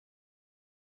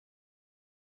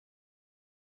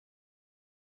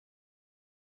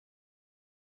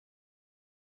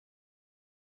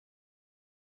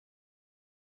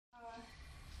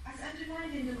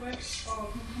underlined in the works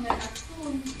of Muhammad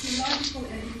Akun, theological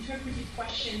and interpretive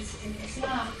questions in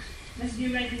Islam must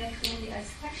be read not only as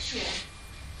textual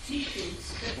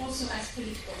issues, but also as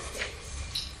political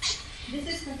states.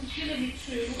 This is particularly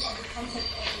true of the concept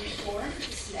of reform,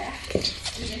 Islah,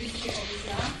 in the history of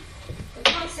Islam, a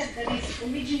concept that is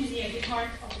originally at the heart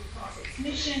of the Prophet's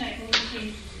mission. I only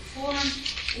came to reform,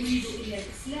 Uridu illa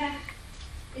Islah.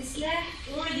 Islah,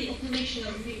 or the operation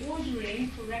of reordering,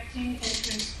 correcting, and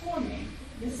transforming,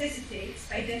 necessitates,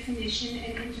 by definition,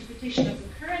 an interpretation of the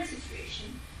current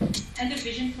situation and a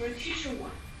vision for a future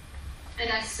one. And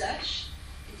as such,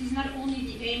 it is not only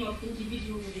the aim of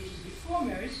individual religious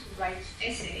reformers who write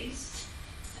essays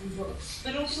and books,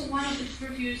 but also one of the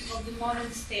purviews of the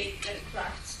modern state that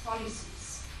crafts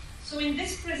policies. So in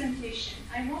this presentation,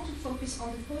 I want to focus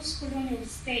on the post-colonial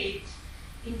state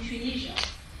in Tunisia,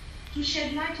 to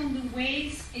shed light on the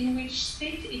ways in which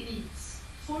state elites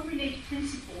formulate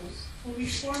principles for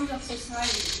reforms of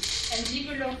society and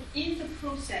develop in the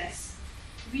process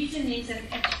reasonings and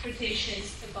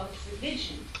interpretations about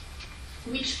religion,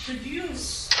 which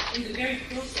produce, in the very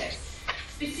process,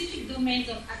 specific domains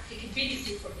of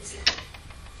applicability for Islam.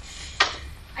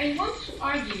 I want to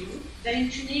argue that in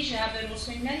Tunisia, but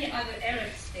also in many other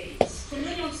Arab states,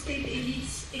 colonial state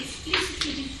elites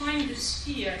explicitly define the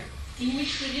sphere in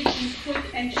which religion could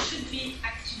and should be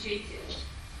activated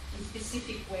in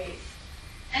specific ways,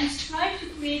 and strive to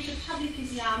create a public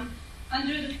Islam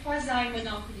under the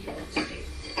quasi-monopoly of the state.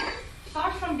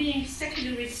 Far from being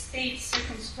secularist states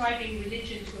circumscribing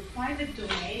religion to a private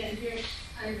domain, and here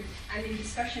I'm in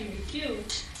discussion with you,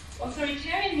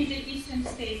 authoritarian Middle Eastern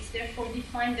states therefore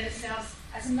define themselves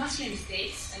as Muslim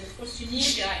states, and of course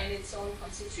Tunisia in its own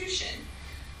constitution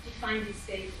defined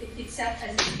itself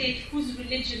as a state whose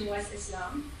religion was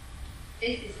Islam,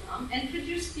 and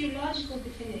produced theological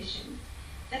definitions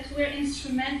that were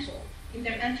instrumental in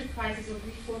their enterprises of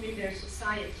reforming their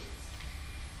societies.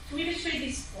 To illustrate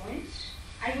this point,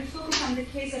 I will focus on the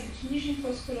case of the Tunisian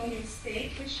post-colonial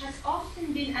state, which has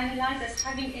often been analyzed as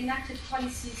having enacted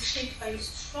policies shaped by a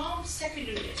strong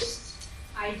secularist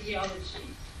ideology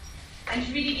and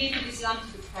relegated Islam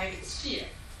to the private sphere.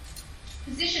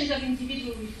 Positions of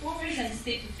individual reformers and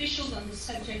state officials on the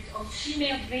subject of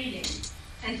female veiling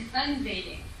and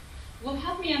unveiling will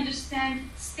help me understand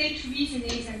state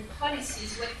reasonings and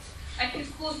policies, what I could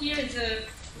call here the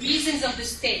reasons of the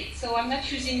state. So I'm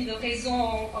not using the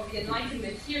raison of the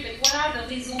Enlightenment here, but what are the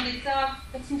raisons d'etat,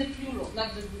 but in the plural,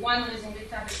 not the one raison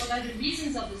d'etat, but what are the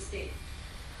reasons of the state?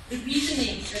 The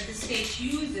reasonings that the state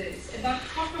uses about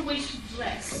proper ways to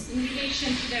dress in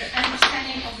relation to their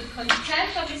understanding of the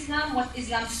content of Islam, what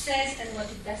Islam says and what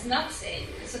it does not say.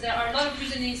 So there are a lot of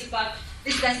reasonings about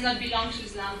this does not belong to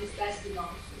Islam, this does belong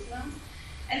to Islam.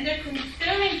 And they're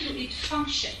conferring to it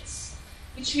functions,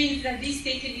 which means that these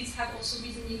state elites have also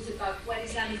reasonings about what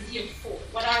Islam is here for,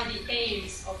 what are the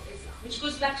aims of Islam, which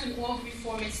goes back to an old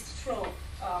reformist trope,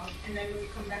 and I will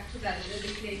come back to that a little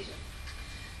bit later.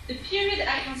 The period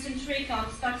I concentrate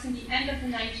on starts in the end of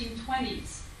the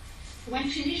 1920s, when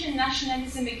Tunisian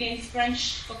nationalism against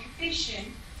French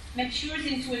occupation matures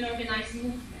into an organized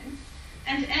movement,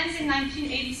 and ends in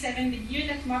 1987, the year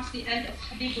that marks the end of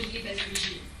Habib Bourguiba's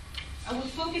regime. I will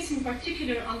focus in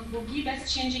particular on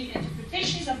Bourguiba's changing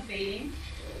interpretations of veiling,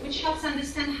 which helps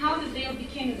understand how the veil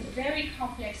became a very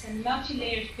complex and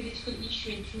multi-layered political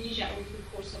issue in Tunisia over the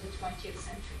course of the 20th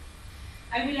century.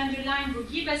 I will underline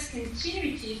Bourguiba's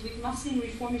continuities with Muslim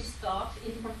reformist thought,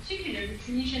 in particular the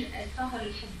Tunisian Talal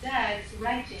al-Haddad's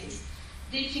writings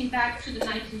dating back to the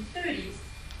 1930s,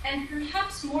 and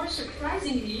perhaps more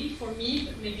surprisingly for me,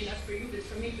 but maybe not for you, but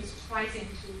for me it was surprising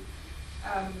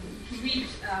to read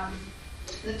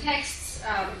the texts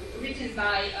written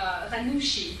by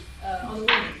Ranouchi on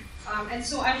women. And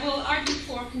so I will argue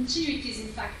for continuities, in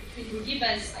fact, between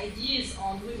Bourguiba's ideas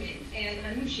on women and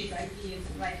Ranouchi's ideas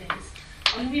and writings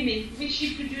on women, which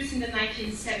he produced in the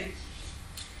 1970s.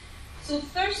 So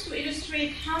first, to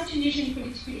illustrate how Tunisian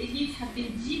political elites have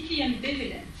been deeply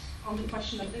ambivalent on the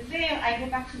question of the veil, I go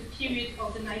back to the period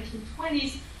of the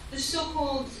 1920s, the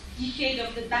so-called decade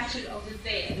of the Battle of the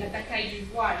Veil, la bataille du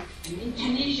voile, in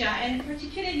Tunisia, and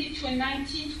particularly to a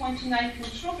 1929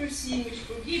 controversy in which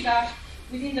Bourguiba,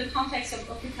 within the context of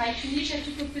occupied Tunisia,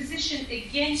 took a position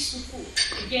against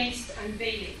sukuk, against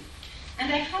unveiling.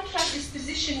 And I contrast this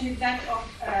position with that of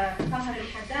Tahar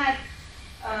al-Haddad.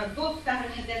 Both Tahar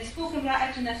al-Haddad spoke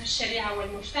imra'atuna fi sharia wal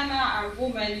mujtama, our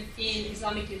woman in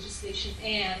Islamic legislation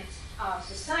and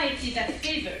society, that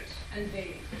favored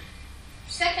unveiling.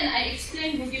 Second, I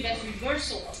explained Bourguiba's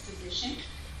reversal of position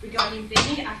regarding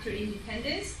veiling after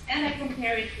independence, and I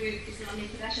compare it with Islamic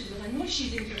Rashid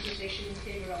Ghanouchi's interpretation in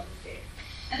favor of the veil.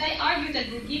 And I argue that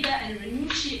Bourguiba and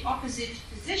Ghanouchi opposite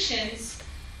positions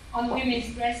on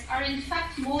women's dress are in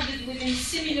fact molded within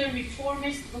similar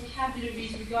reformist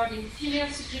vocabularies regarding female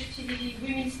subjectivity,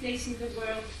 women's place in the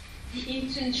world, the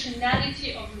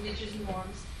intentionality of religious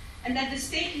norms, and that the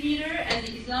state leader and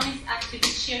the Islamist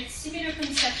activists shared similar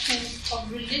conceptions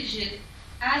of religion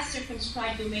as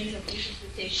circumscribed domains of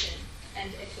interpretation and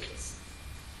efficacy.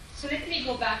 So let me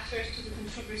go back first to the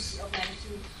controversy of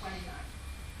 1929.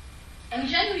 On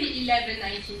January 11,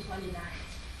 1929,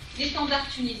 L'Étendard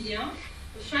tunisien,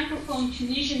 a francophone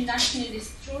Tunisian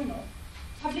nationalist journal,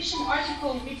 published an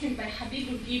article written by Habib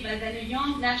Bourguiba, then a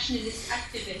young nationalist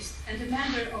activist and a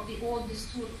member of the old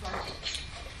Destour party.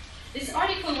 This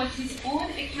article was his own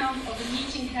account of a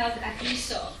meeting held at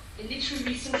l'ISOR, a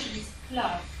literary socialist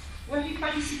club, where he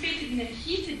participated in a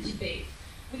heated debate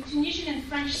with Tunisian and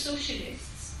French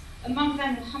socialists, among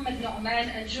them Mohamed Norman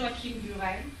and Joachim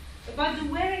Durel, about the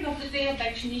wearing of the veil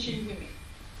by Tunisian women.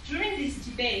 During this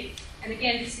debate, and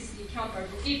again this is the account by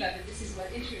Bourguiba, but this is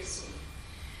what interests me,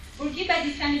 Bourguiba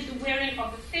defended the wearing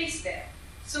of the face veil.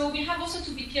 So we have also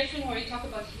to be careful when we talk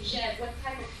about hijab, what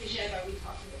type of hijab are we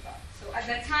talking about? So at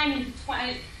that time,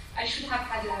 I should have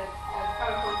had a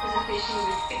PowerPoint presentation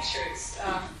with pictures.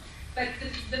 But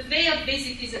the veil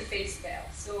basically is a face veil.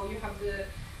 So you have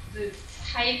the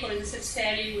haik or the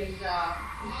sari with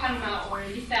muharma or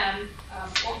litham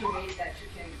overlay that you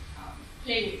can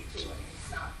play with too.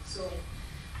 It's not so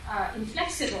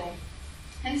inflexible.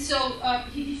 And so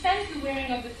he defends the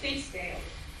wearing of the face veil,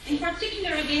 in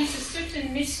particular against a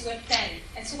certain Miss Wartani.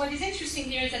 And so what is interesting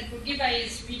here is that Bourguiba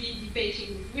is really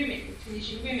debating with women, with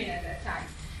Tunisian women at that time.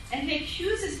 And he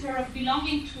accuses her of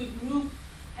belonging to a group,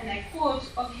 and I quote,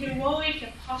 of heroic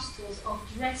apostles of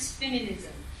dress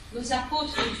feminism, nos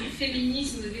apôtres du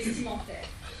féminisme vestimentaire,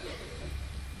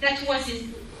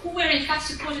 who were in fact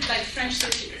supported by French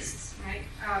socialists, right?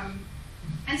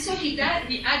 And so he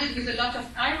added with a lot of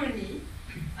irony,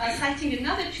 citing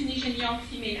another Tunisian young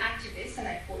female activist, and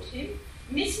I quote him,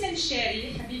 Miss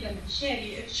Mencheri, Habiba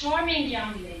Mencheri, a charming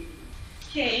young lady,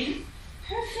 came,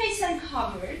 her face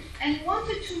uncovered, and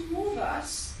wanted to move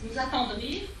us, nous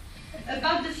attendrir,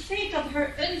 about the fate of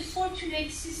her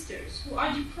unfortunate sisters, who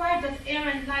are deprived of air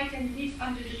and light and live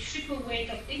under the triple weight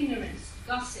of ignorance,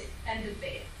 gossip, and the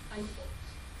veil, unquote.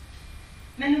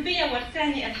 Manoubiya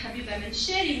Wartani and Habiba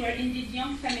Mencheri were indeed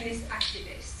young feminist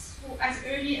activists who, as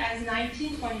early as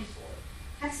 1924,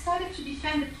 had started to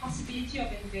defend the possibility of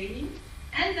unveiling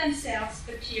and themselves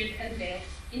appeared unveiled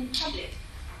in public.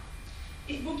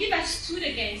 If Bourguiba stood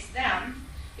against them,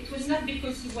 it was not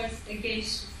because he was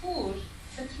against Sufour,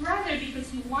 but rather because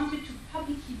he wanted to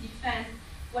publicly defend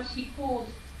what he called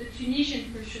the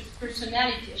Tunisian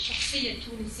personality, shakhsiyya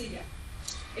Tunisiya,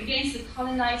 against the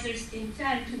colonizers'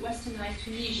 intent to westernize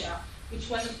Tunisia, which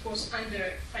was, of course,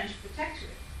 under French protectorate.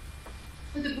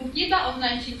 For the Bourguiba of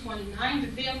 1929, the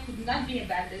veil could not be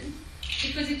abandoned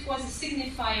because it was a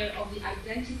signifier of the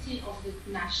identity of the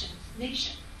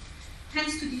nation.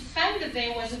 Hence, to defend the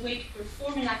veil was a way to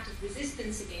perform an act of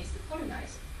resistance against the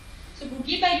colonizer. So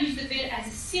Bourguiba used the veil as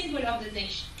a symbol of the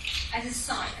nation, as a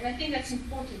sign. And I think that's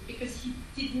important because he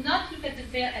did not look at the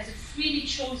veil as a freely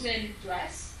chosen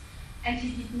dress, and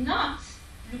he did not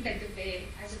look at the veil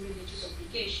as a religious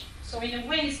obligation. So in a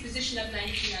way, his position of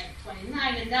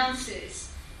 1929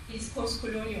 announces his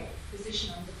post-colonial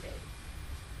position on the veil.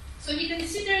 So he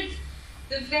considered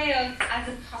the veil as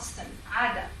a custom,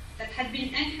 ada, that had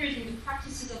been anchored in the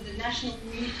practices of the national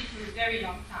community for a very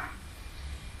long time.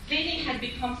 Veiling had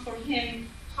become for him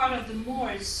part of the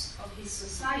mores of his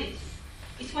society.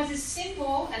 It was a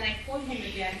symbol, and I quote him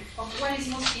again, of what is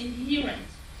most inherent,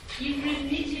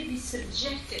 irremediably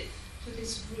subjective to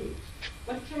this group,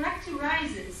 what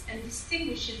characterizes and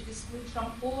distinguishes this group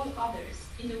from all others.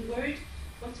 In a word,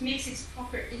 what makes its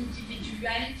proper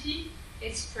individuality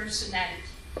its personality.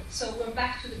 So we're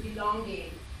back to the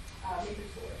belonging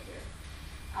metaphor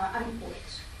here, unquote.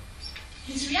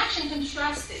 His reaction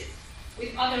contrasted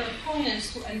with other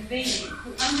opponents to unveiling,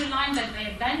 who underlined that by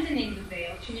abandoning the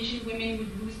veil, Tunisian women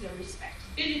would lose their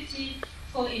respectability,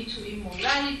 fall into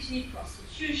immorality,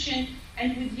 prostitution,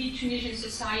 and would lead Tunisian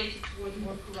society toward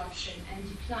more corruption and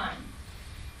decline.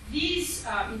 These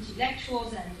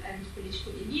intellectuals and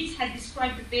political elites had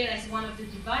described the veil as one of the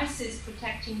devices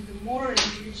protecting the moral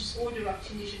and religious order of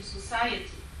Tunisian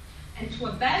society. And to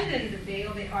abandon the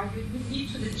veil, they argued, would lead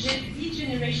to the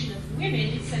degeneration of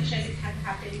women, such as it had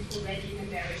happened already in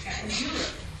America and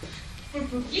Europe. For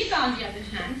Bourguiba, on the other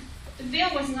hand, the veil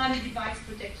was not a device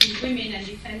protecting women and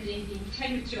defending the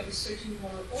integrity of a certain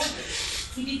moral order.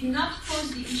 he did not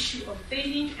pose the issue of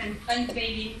veiling and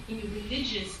unveiling in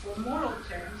religious or moral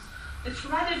terms, but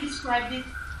rather described it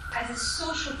as a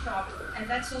social problem. And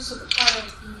that's also part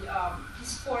of the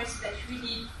discourse that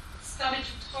really started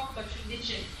to talk about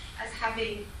religion as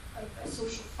having a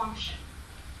social function.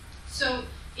 So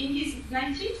in his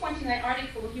 1929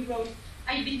 article, he wrote,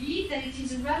 "I believe that it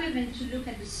is relevant to look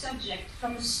at the subject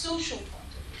from a social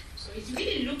point of view." So he's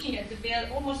really looking at the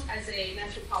veil almost as an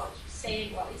anthropologist,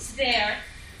 saying, well, it's there.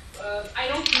 I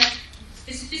don't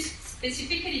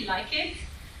specifically like it,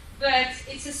 but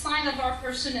it's a sign of our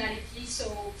personality.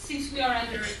 So since we are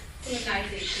under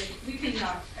colonization, we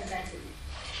cannot abandon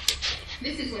it.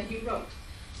 This is what he wrote.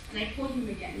 And I quote him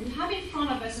again. "We have in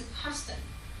front of us a custom,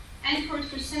 anchored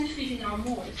for centuries in our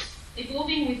mores,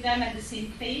 evolving with them at the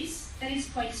same pace, that is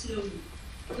quite slowly.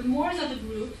 The mores of a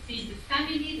group, be it the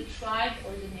family, the tribe,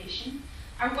 or the nation,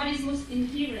 are what is most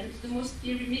inherent, the most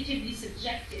irremediably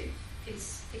subjective,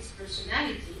 its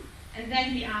personality." And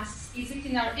then he asks, "Is it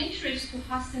in our interest to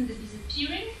hasten the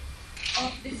disappearing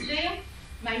of this veil?"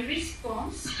 My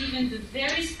response, given the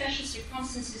very special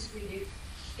circumstances we live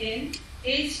in,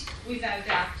 is without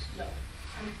doubt no.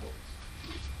 Unquote.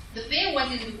 The veil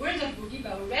was, in the words of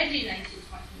Bourguiba, already in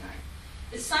 1929,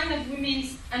 a sign of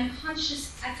women's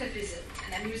unconscious atavism,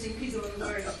 and I'm using his own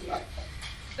words here.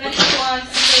 But it was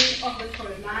a way of the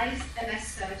colonized, and as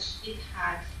such, it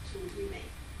had to remain.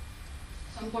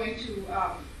 So I'm going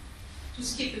to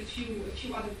skip a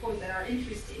few other quotes that are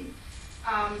interesting.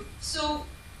 So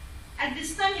at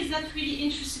this time, he's not really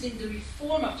interested in the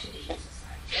reform of Tunisian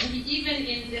society, and he, even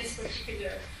in this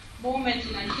particular moment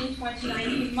in 1929,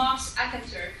 he marks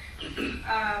Ataturk,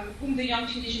 whom the young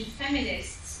Tunisian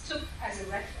feminists took as a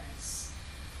reference.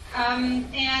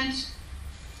 And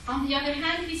on the other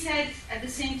hand, he said, at the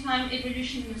same time,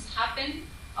 evolution must happen,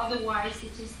 otherwise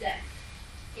it is death.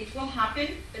 It will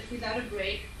happen, but without a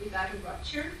break, without a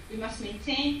rupture. We must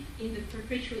maintain in the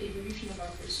perpetual evolution of our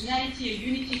personality a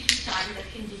unity through time that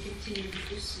can be continually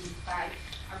pursued by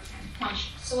our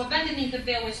conscience. So abandoning the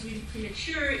veil was really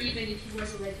premature, even if he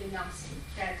was already announcing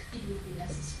that it would be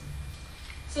necessary.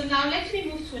 So now let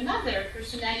me move to another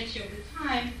personality of the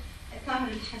time,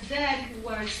 Talal al-Haddad, who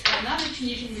was another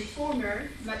Tunisian reformer,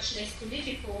 much less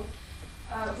political,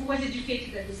 who was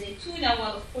educated at the Zaytouna.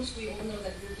 Well, of course, we all know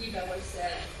that Bourguiba was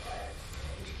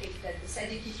educated at the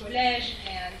Sadiki College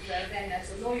and then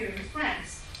as a lawyer in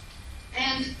France.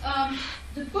 And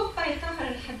the book by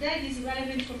Talal al-Haddad is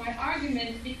relevant for my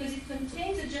argument because it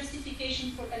contains a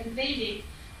justification for unveiling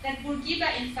that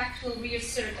Bourguiba, in fact, will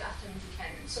reassert after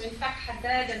independence. So, in fact,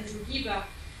 Haddad and Bourguiba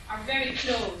are very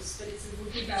close, but it's a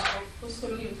Bourguiba of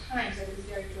postcolonial times that is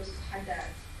very close to Haddad.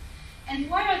 And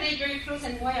why are they very close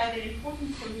and why are they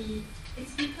important for me?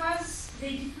 It's because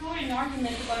they deploy an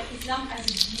argument about Islam as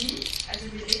a deen, as a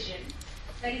religion,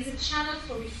 that is a channel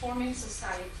for reforming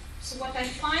society. So what I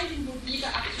find in Bourguiba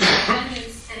after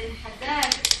independence and in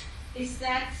Haddad is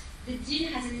that the deen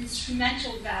has an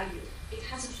instrumental value. It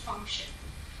has a function.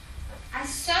 As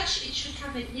such, it should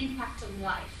have an impact on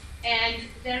life. And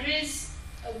there is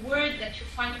a word that you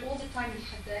find all the time in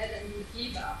Haddad and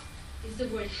Bourguiba is the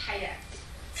word hayat.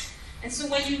 And so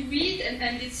when you read,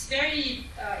 and it's very,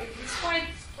 it's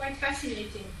quite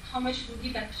fascinating how much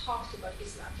Bourguiba talked about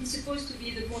Islam. He's supposed to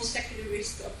be the most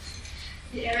secularist of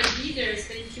the Arab leaders,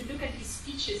 but if you look at his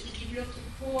speeches, he developed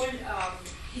a whole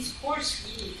discourse,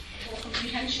 really, a whole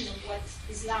comprehension of what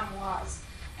Islam was.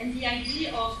 And the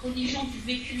idea of religion du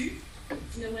vécu,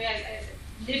 in a way,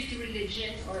 lived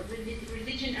religion, or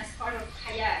religion as part of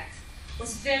hayat,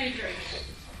 was very, very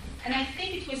important. And I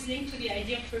think it was linked to the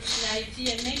idea of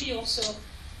personality and maybe also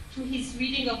to his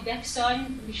reading of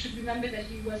Bergson. We should remember that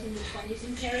he was in the 20s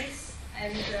in Paris,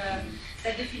 and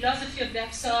that the philosophy of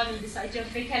Bergson and this idea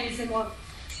of mechanism of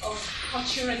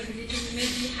culture and religion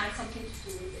maybe had something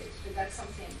to do with it. But that's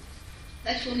something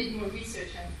that will need more research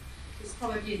and is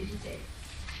probably in detail.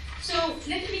 So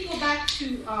let me go back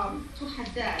to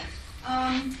Haddad.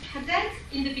 Haddad,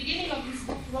 in the beginning of this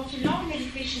book, wrote a long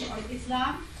meditation on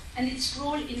Islam and its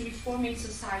role in reforming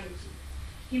society.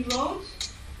 He wrote,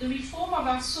 "The reform of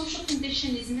our social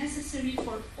condition is necessary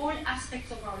for all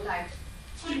aspects of our life.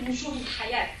 And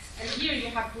here you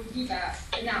have Bourguiba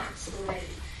announced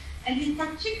already. And in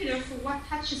particular for what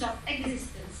touches our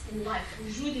existence in life,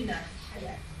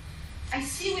 I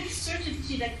see with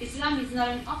certainty that Islam is not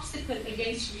an obstacle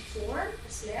against reform,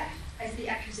 as the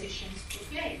accusations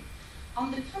proclaim. On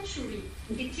the contrary,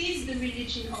 it is the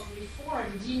religion of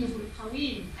reform, Dinul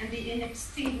Qawim, and the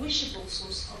inextinguishable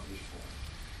source of reform.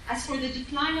 As for the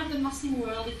decline of the Muslim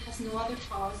world, it has no other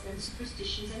cause than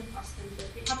superstitions and customs that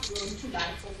we have grown to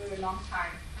like over a long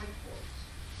time." Unquote.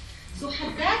 So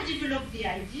Haddad developed the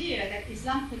idea that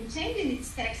Islam contained in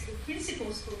its text the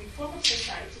principles for reform of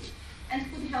society and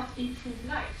could help improve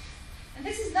life. And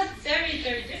this is not very,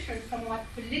 very different from what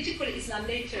political Islam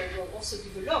later will also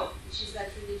develop, which is that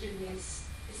religion means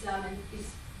Islam and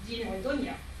is din or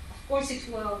dunya. Of course, it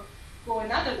will go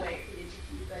another way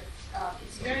politically, but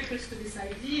it's very close to this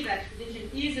idea that religion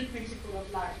is a principle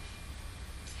of life.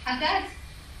 Haddad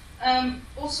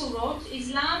also wrote,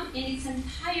 Islam in its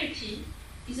entirety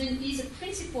is a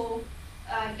principle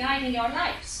guiding our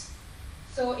lives.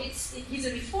 So he's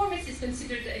a reformist, he's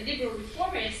considered a liberal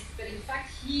reformist, but in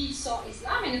fact he saw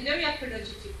Islam in a very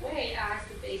apologetic way as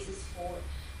the basis for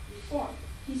reform.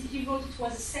 He wrote it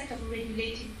was a set of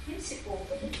regulating principles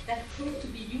that proved to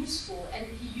be useful, and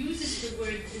he uses the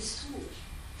word dastur.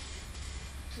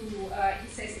 He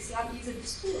says Islam is a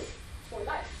dastur for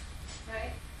life,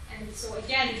 right? And so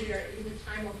again, we are in the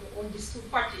time of the old dastur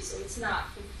party, so it's not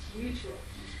neutral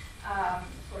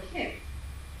for him.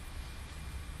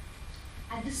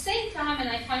 At the same time, and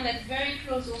I find that very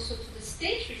close also to the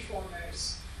state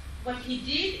reformers, what he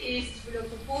did is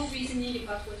develop a whole reasoning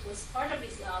about what was part of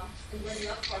Islam and was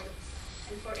not part of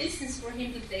Islam. And for instance, for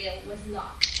him, the veil was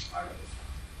not part of Islam.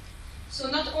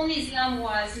 So not only Islam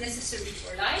was necessary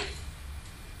for life,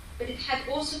 but it had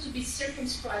also to be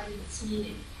circumscribed in its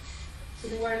meaning. So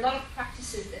there were a lot of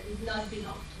practices that did not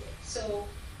belong to it. So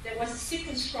there was a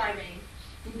circumscribing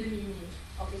in the meaning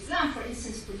of Islam. For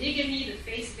instance, polygamy, the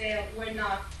face veil, were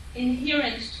not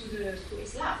inherent to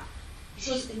Islam.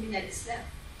 Juz min al-Islam.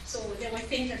 So there were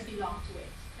things that belonged to it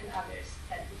and others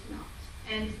that did not.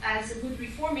 And as a good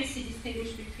reformist, he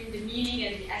distinguished between the meaning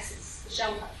and the essence, the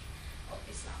jawhar of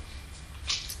Islam.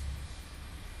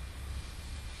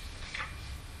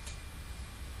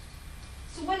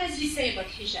 So what does he say about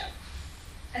hijab?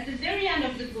 At the very end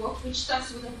of the book, which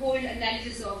starts with a whole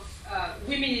analysis of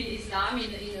women in Islam in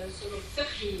a sort of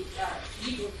fiqhi,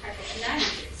 legal type of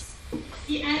analysis,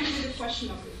 he ends with the question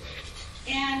of the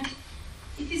veil. And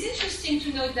it is interesting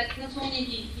to note that not only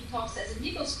he talks as a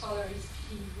legal scholar,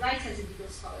 he writes as a legal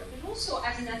scholar, but also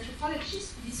as an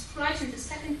anthropologist. He describes in the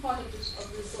second part of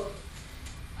the book,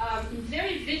 in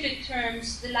very vivid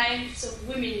terms, the lives of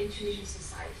women in Tunisian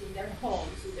society, in their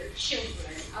homes, with their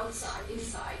children, outside,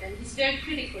 inside, and he's very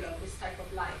critical of this type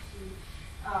of life.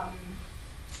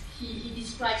 He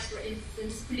describes, for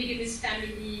instance, polygamous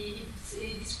family.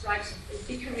 He describes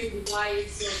bickering with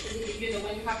wives.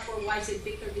 When you have 4 wives, they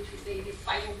bicker between, they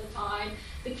fight all the time.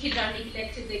 The kids are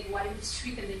neglected. They go out in the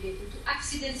street and they get into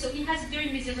accidents. So he has a very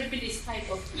miserabilist type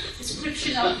of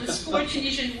description of this poor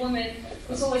Tunisian woman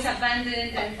who's always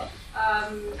abandoned. And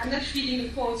I'm not reading the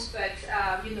quotes, but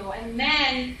and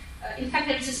men. In fact,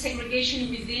 there is a segregation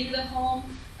within the home.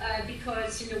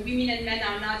 Because women and men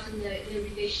are not in the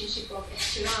relationship of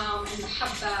ihtiram and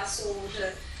mahabba, so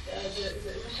the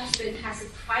husband has a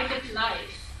private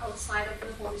life outside of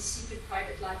the home, a secret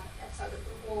private life outside of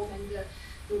the home, and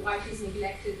the wife is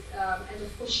neglected, and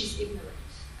of course she's ignorant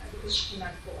because she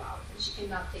cannot go out and she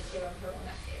cannot take care of her own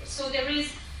affairs. So there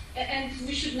is, and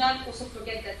we should not also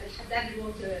forget that Haddad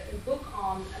wrote a book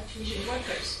on Tunisian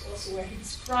workers also, where he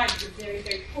described the very,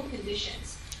 very poor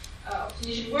conditions of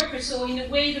Tunisian workers. So in a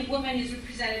way, the woman is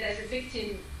represented as a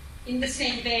victim in the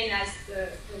same vein as the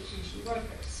Tunisian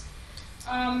workers.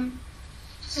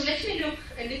 So let me look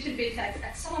a little bit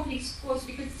at some of his quotes,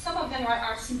 because some of them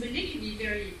are symbolically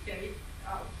very, very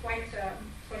quite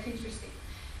interesting.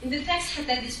 In the text,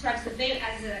 Haddad describes the veil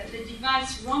as the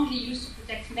device wrongly used to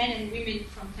protect men and women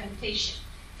from temptation.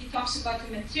 He talks about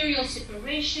a material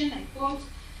separation, I quote,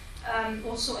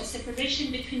 also a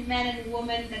separation between man and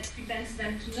woman that prevents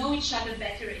them to know each other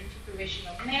better in preparation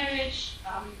of marriage,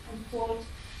 unquote,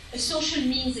 a social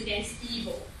means against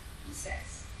evil, he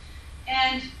says.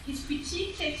 And his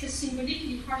critique takes a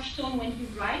symbolically harsh tone when he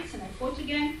writes, and I quote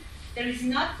again, there is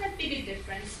not that big a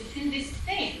difference between this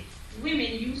thing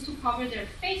women use to cover their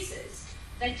faces,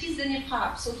 that is the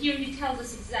niqab. So here he tells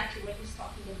us exactly what he's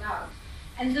talking about.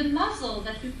 And the muzzle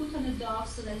that we put on a dog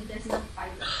so that it does not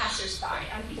fight the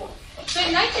passersby, unquote. So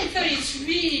in 1930, it's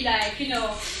really like,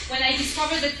 when I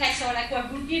discovered the text, I was like, well,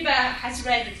 Bourguiba has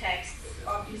read the text,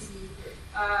 obviously,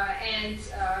 and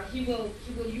he will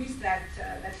use that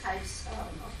types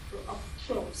of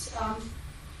tropes.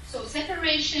 So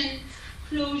separation,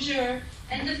 closure,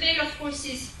 and the veil, of course,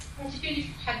 is particularly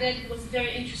Haddad was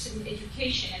very interested in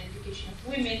education and education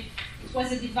of women. It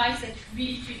was a device that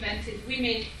really prevented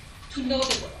women to know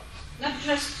the world, not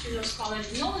just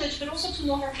scholarly knowledge, but also to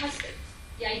know her husband.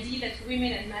 The idea that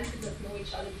women and men could not know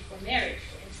each other before marriage,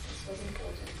 for instance, was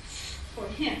important for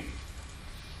him.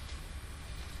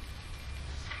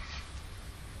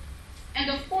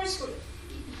 And of course,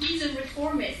 he's a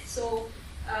reformist, so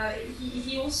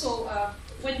he also,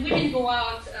 when women go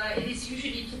out, it is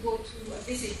usually to go to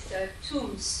visit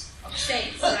tombs of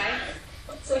saints, right?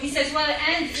 So he says, well,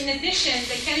 and in addition,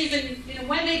 they can't even,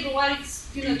 when they go out,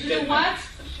 it's, to do what?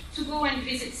 To go and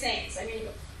visit saints. I mean,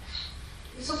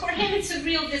 so for him, it's a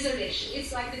real desolation.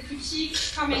 It's like the critique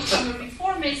coming from a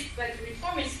reformist, but the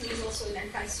reformist who is also an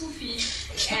anti-Sufi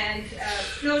and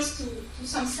close to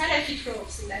some Salafi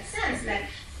tropes in that sense, that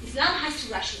Islam has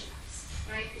to rationalize,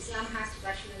 right? Islam has to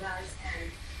rationalize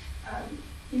and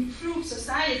improve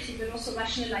society, but also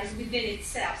rationalize within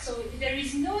itself. So there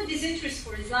is no disinterest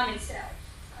for Islam itself.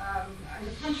 On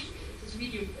the contrary, it is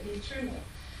really an internal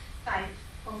type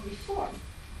of reform.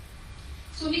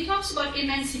 So he talks about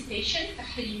emancipation,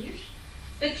 tahrir,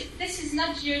 but this is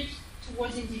not geared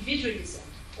towards individualism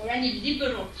or any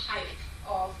liberal type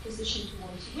of position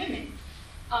towards women.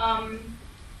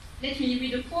 Let me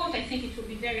read a quote, I think it will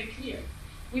be very clear.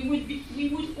 We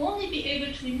would only be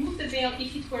able to remove the veil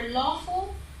if it were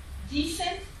lawful,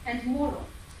 decent, and moral.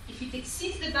 If it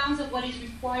exceeds the bounds of what is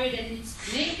required and leads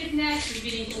to nakedness,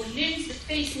 revealing all limbs, the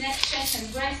face, neck, chest,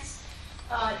 and breasts,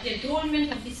 the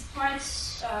adornment of these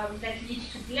parts that lead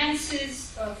to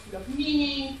glances full of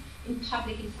meaning in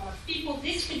public in front of people,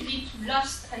 this could lead to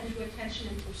lust and to attention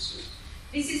and pursuit.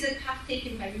 This is a path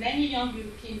taken by many young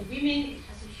European women. It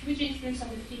has a huge influence on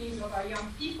the feelings of our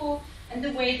young people and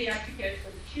the way they are prepared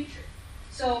for the future.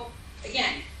 So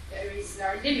again, there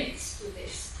are limits to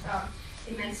this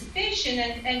emancipation,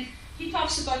 and he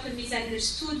talks about the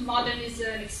misunderstood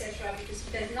modernism, etc., because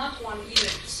he does not want either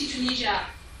to see Tunisia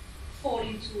fall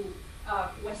into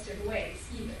Western ways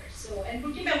either. So, and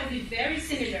Bourguiba would be very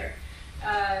similar,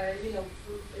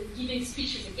 giving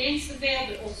speeches against the veil,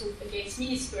 but also against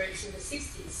miniskirts in the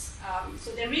 60s.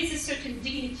 So there is a certain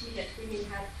dignity that women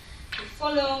have to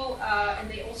follow, and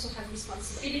they also have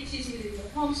responsibilities within the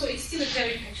home. So it's still a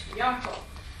very patriarchal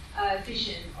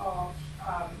vision of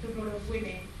the role of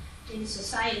women in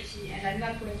society. And I'm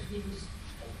not going to give you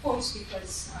quotes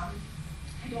because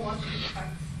I don't want to be cut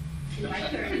in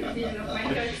the middle of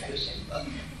my third section.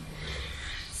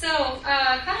 So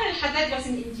Tahir al-Haddad was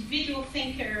an individual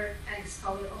thinker and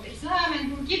scholar of Islam,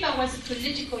 and Bourguiba was a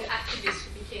political activist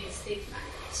who became a statesman.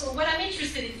 So what I'm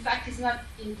interested in fact is not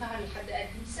in Tahir al-Haddad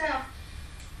himself,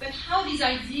 but how these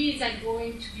ideas are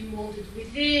going to be molded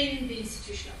within the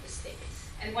institution of the state.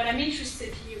 And what I'm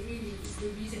interested here really is the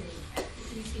reasoning,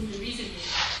 in the reasoning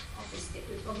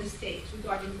of the state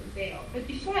regarding the veil. But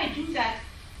before I do that,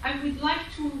 I would like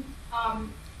to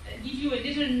give you a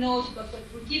little note about what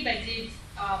Bourguiba did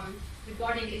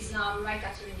regarding Islam right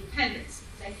after independence,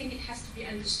 because I think it has to be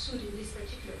understood in this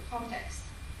particular context.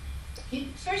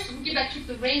 First, Bourguiba took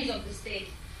the reins of the state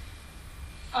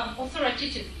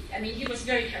authoritatively. I mean, he was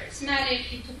very charismatic.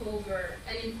 He took over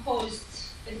and imposed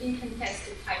an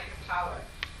incontested type of power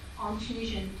on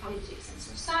Tunisian politics and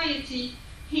society.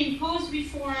 He imposed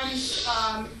reforms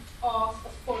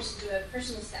of course, the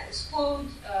Personal Status Code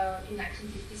in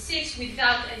 1956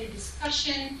 without any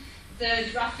discussion. The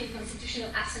drafting Constitutional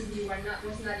Assembly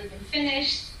was not even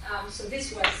finished. So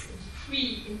this was a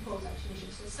decree imposed on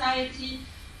Tunisian society.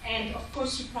 And of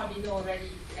course, you probably know already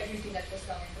everything that was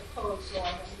done in the code, so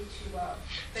I don't need to, but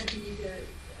the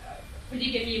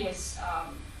polygamy was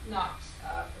not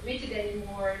permitted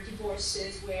anymore,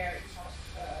 divorces were in front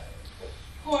of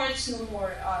courts, no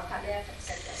more talaq,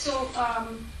 etc.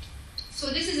 So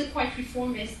this is a quite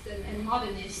reformist and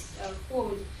modernist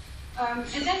code. And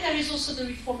then there is also the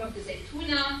reform of the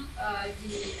Zaytuna,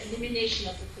 the elimination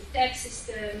of the Kuteb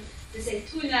system. The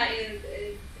Zaytuna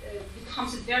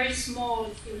becomes a very small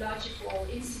theological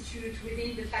institute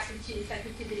within the faculty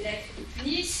d'Elect of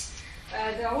Tunis.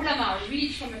 The ulama are really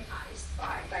traumatized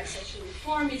by such a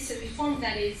reform. It's a reform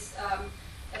that is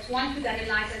that one could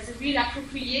analyze as a real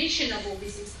appropriation of all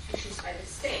these institutions by the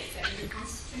state. I mean, the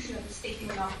constitution of the state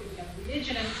no longer belongs to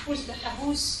religion, and of course the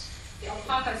habus, the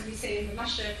awqaf, as we say in the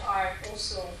Mashriq, are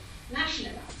also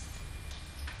nationalized.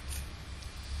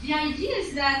 The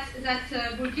ideas that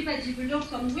Bourguiba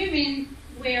developed on women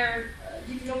were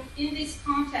developed in this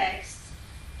context,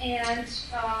 and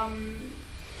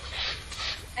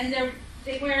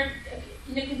they were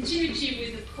in a continuity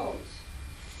with the code.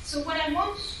 So what I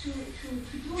want to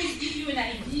do is give you an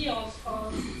idea of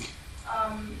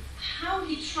how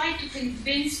he tried to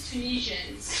convince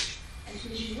Tunisians, and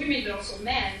Tunisian women, but also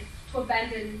men, to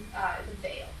abandon the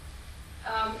veil.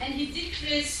 And he did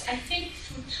this, I think,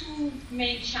 through two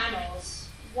main channels.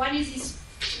 One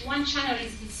channel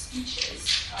is his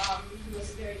speeches. He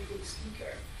was a very good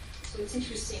speaker, so it's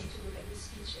interesting to look at his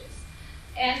speeches.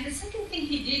 And the second thing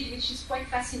he did, which is quite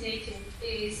fascinating,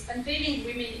 is unveiling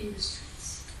women in the streets.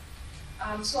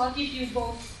 So I'll give you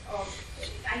both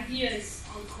ideas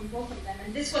on both of them.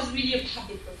 And this was really a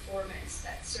public performance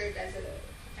that served as a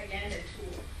propaganda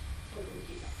tool for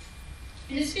Bourguiba.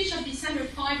 In a speech of December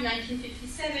 5,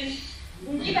 1957,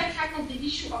 Bourguiba tackled the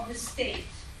issue of the state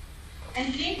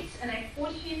and linked, and I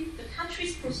quote him, the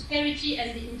country's prosperity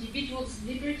and the individual's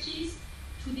liberties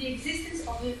to the existence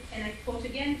of a, and I quote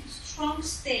again, strong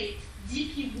state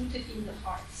deeply rooted in the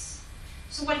hearts.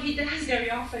 So what he does very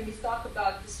often is talk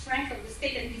about the strength of the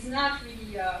state, and he's not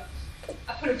really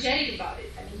apologetic about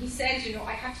it. I mean, he says, you know,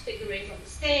 I have to take the reins of the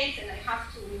state, and I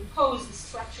have to impose the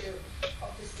structure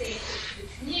of the state to the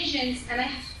Tunisians, and I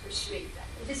have to persuade them.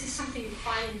 And this is something you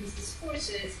find in his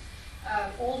discourses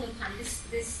all the time.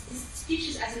 This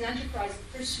speeches as an enterprise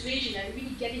of persuasion and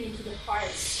really getting into the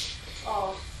hearts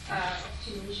of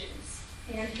Tunisians.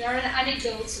 And there are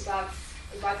anecdotes about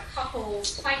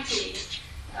couples fighting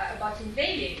about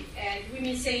unveiling, and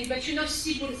women saying, but you know,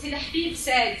 Sidi Habib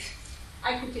said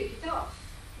I could take it off.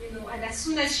 You know, and as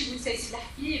soon as she would say Sidi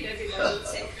Habib, everybody would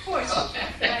say, of course you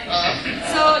can. Right?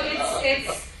 So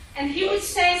it's and he would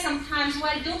say sometimes,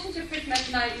 well, don't interpret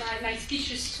my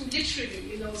speeches too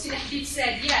literally. You know, Sidi Habib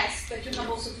said yes, but you have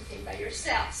also to think by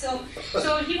yourself. So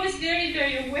he was very,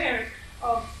 very aware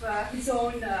of his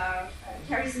own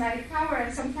charismatic power,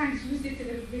 and sometimes used it a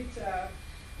little bit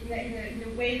in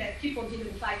a way that people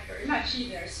didn't like very much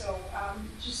either. So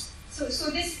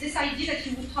so this idea that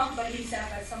he would talk about himself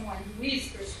as someone who is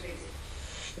persuasive.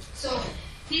 So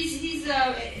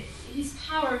his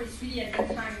power is really at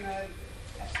that time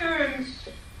affirmed.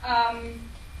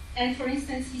 And for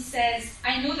instance, he says,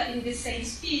 I know that in this same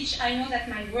speech, I know that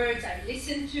my words are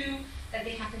listened to, that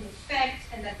they have an effect,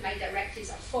 and that my directives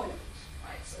are followed.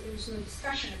 Right? So there was no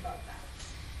discussion about that.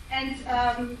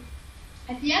 And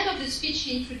at the end of the speech,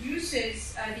 he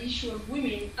introduces the issue of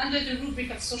women under the rubric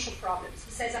of social problems.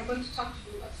 He says, I'm going to talk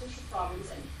to you about social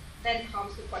problems, and then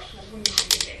comes the question of women in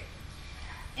the day.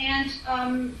 And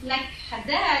like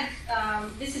Haddad,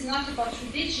 this is not about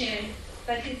religion,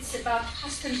 but it's about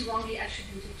customs wrongly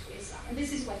attributed to Islam. And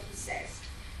this is what he says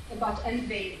about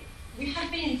unveiling. We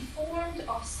have been informed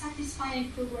of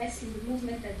satisfying progress in the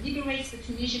movement that liberates the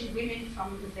Tunisian women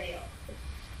from the veil.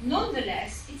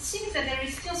 Nonetheless, it seems that there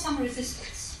is still some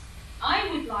resistance. I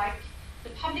would like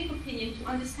the public opinion to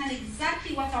understand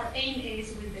exactly what our aim is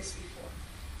with this reform.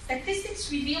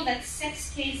 Statistics reveal that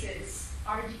sex cases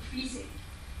are decreasing.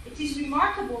 It is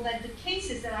remarkable that the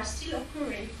cases that are still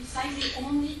occurring precisely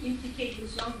only implicate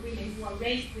those young women who are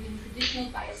raised within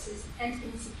traditional biases and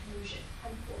institutions,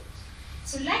 unquote.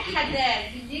 So like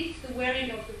Haddad, he linked the wearing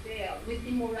of the veil with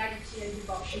immorality and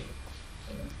debauchery.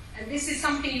 And this is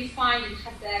something you find in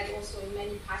Haddad also in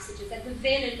many passages, that the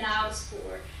veil allows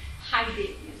for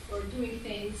hiding and for doing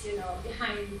things, you know,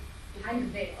 behind the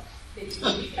veil.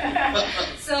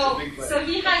 So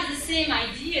he has the same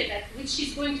idea, that which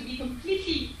is going to be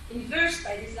completely inversed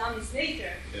by the Islamists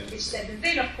later, which that the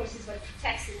veil, of course, is what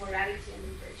protects the morality and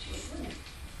the virtue of women.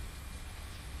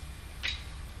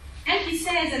 And he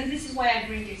says, and this is why I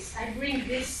bring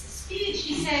this speech,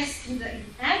 he says in the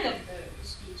end of the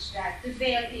speech that the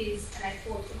veil is, and I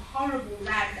quote, a horrible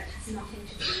rag that has nothing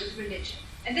to do with religion.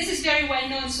 And this is very well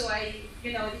known, so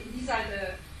these are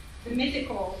the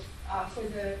mythical, for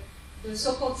the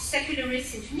so-called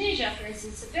secularists in Tunisia, for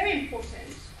instance, a very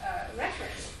important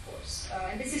reference, of course.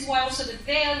 And this is why also the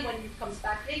veil, when it comes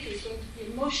back later, is going to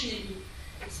be emotionally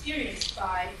experienced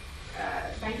by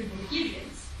the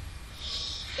Bourguibians.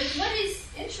 But what is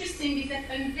interesting is that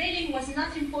unveiling was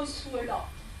not imposed through a law.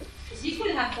 Because he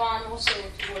could have gone also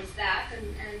towards that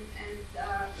and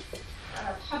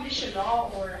publish a law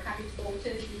or have it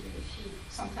voted, even if he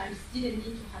sometimes didn't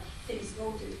need to have things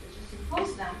voted, but just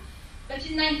impose them. But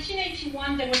in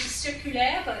 1981, there was a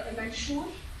circulaire, a manchour,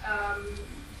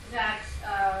 that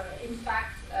in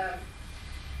fact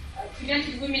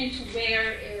prevented women to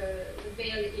wear the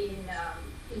veil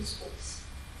in schools.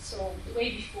 So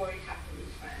way before it happened in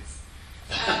France.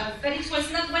 But it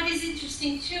was not, what is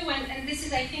interesting too, and this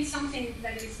is I think something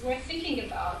that is worth thinking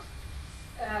about,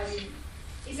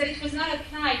 is that it was not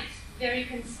applied very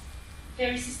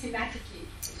systematically.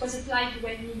 It was applied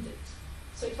when needed.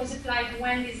 So it was applied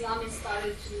when the Islamists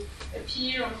started to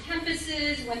appear on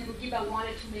campuses, when Bourguiba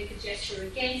wanted to make a gesture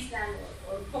against them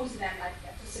or oppose them, like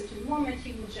at a certain moment,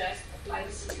 he would just apply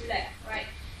the circulaire, right?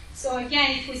 So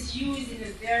again, it was used in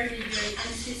a very, very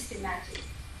unsystematic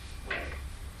way.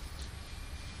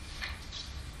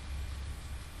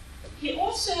 He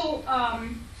also,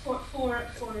 for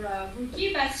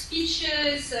Bourguiba's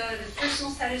speeches, the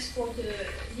personal status quo, the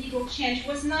legal change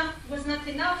was not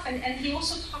enough, and he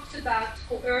also talked about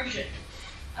coercion.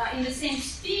 In the same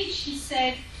speech, he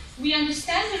said, We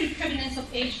understand the repugnance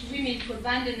of aged women to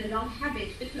abandon a long habit,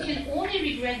 but we can only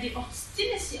regret the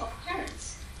obstinacy of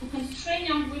parents who constrain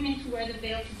young women to wear the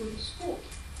veil to go to school.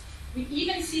 We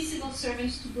even see civil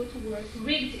servants to go to work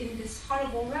rigged in this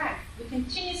horrible rag. We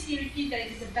continuously repeat that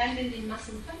it is abandoned in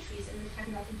Muslim countries and it has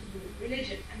nothing to do with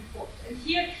religion, unquote. And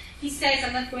here he says,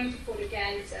 I'm not going to quote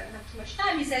again, it's not too much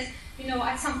time, he says, you know,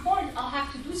 at some point I'll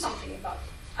have to do something about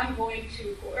it. I'm going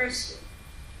to coerce you.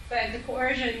 But the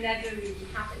coercion never really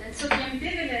happened. And so the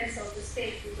ambivalence of the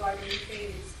state regarding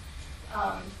things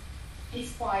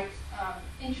is quite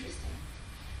interesting.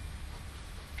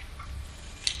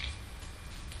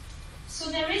 So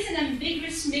there is an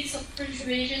ambiguous mix of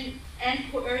persuasion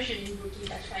and coercion in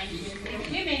Bourguiba trying to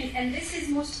enslave women, and this is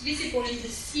most visible in the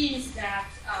scenes that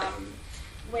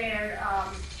were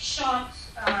shot,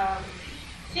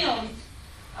 filmed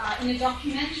in a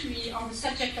documentary on the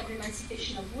subject of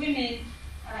emancipation of women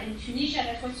in Tunisia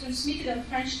that was transmitted on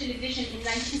French television in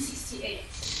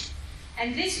 1968.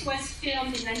 And this was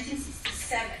filmed in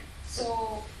 1967.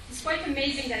 So it's quite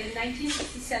amazing that in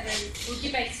 1967,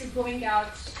 Bourguiba is still going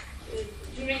out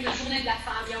during the Journée de la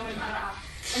Femme, Yawm al-Mar'a,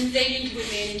 unveiling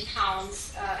women in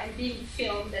towns and being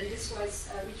filmed, and this was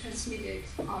retransmitted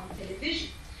on television.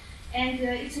 And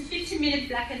it's a 50-minute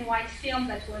black and white film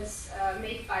that was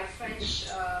made by French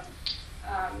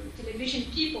television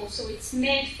people, so it's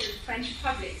made for the French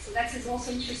public. So that is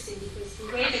also interesting because the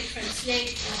way they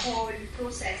translate the whole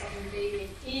process of unveiling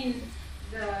in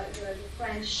the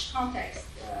French context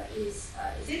is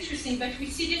interesting, but we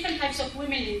see different types of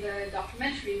women in the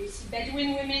documentary. We see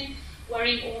Bedouin women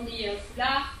wearing only a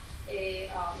foulard, a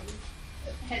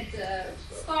head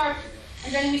scarf,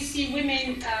 and then we see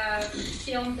women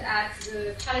filmed at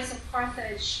the Palace of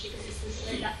Carthage because it's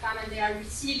the Journée de la Femme, and they are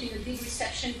received in a big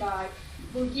reception by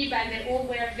Bourguiba, and they all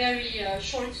wear very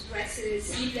short dresses,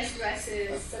 sleeveless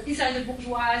dresses. So these are the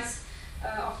bourgeoises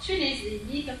of Tunis, the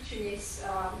elite of Tunis,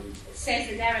 says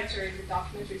the narrator in the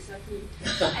documentary, it's not me.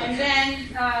 And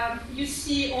then you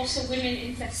see also women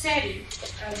in Tafsiri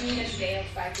being unveiled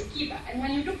by Bourguiba. And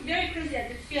when you look very closely at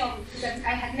the film, because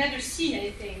I had never seen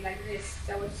anything like this,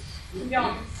 I was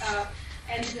young,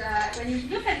 and when you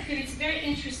look at the film, it's very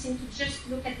interesting to just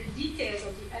look at the details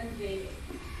of the unveiling.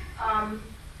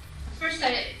 First,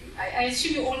 I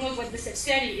assume you all know what the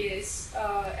Tafsiri is,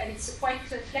 and it's a quite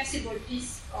flexible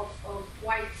piece of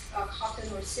white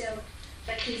cotton or silk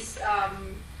that is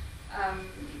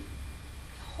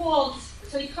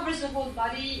so it covers the whole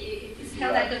body, it is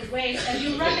held at the waist, and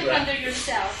you wrap it under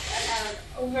yourself,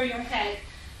 over your head.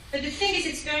 But the thing is,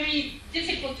 it's very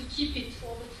difficult to keep it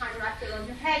all the time wrapped around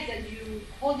your head, and you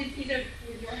hold it either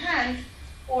with your hand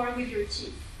or with your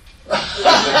teeth. But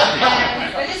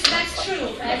that's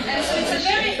true, and so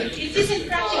it is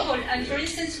impractical. And for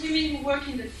instance, women who work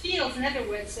in the fields never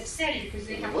wear the Tafsiri because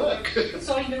they have to work.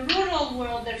 So in the rural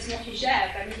world, there's no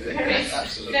hijab. I mean, there is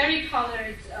very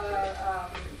colored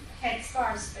head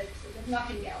scarves, but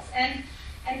nothing else.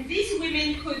 And these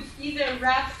women could either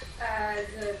wrap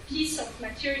the piece of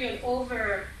material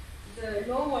over the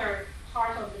lower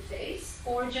part of the face,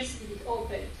 or just leave it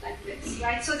open like this,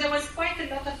 right? So there was quite a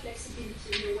lot of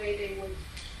flexibility in the way they would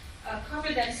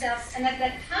cover themselves. And at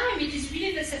that time, it is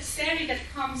really the Tafsiri that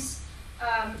comes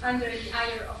under the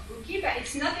ire of Bourguiba.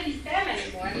 It's not an Islam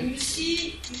anymore. I mean, you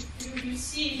see in the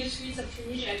streets of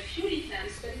Tunisia purity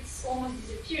lamps, but it's almost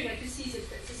disappeared. What you see is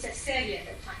the Tafsiri at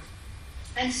that time.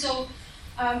 And so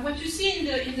what you see in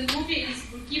the movie is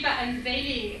Bourguiba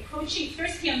unveiling, approaching.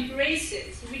 First, he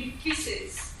embraces, he really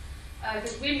kisses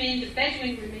the women, the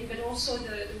Bedouin women, but also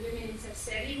the women in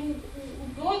Tafsiri who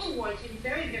go toward him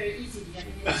very, very easily. I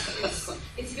mean,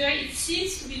 it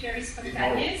seems to be very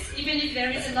spontaneous, even if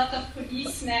there is a lot of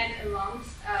policemen around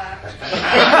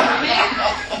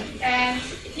women. And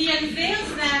he unveils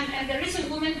them, and there is a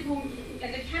woman who,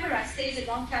 and the camera stays a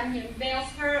long time, he unveils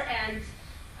her, and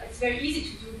it's very easy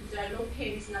to do because there are no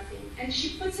pins, nothing. And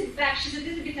she puts it back, she's a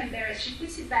little bit embarrassed, she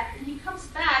puts it back, and he comes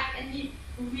back and he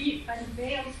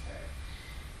re-unveils her.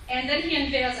 And then he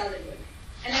unveils other women.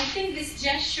 And I think this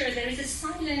gesture, there is a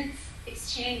silent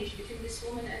exchange between this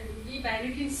woman and Bourguiba, and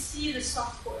you can see the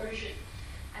soft coercion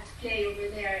at play over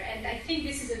there. And I think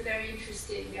this is a very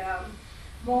interesting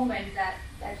moment that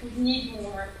would need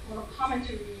more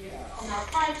commentary on our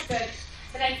part,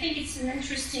 but I think it's an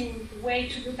interesting way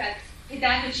to look at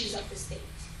pedagogies of the state,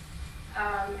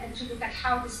 and to look at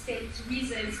how the state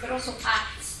reasons, but also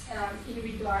acts in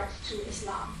regard to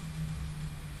Islam.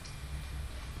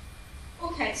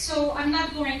 Okay. Okay, so I'm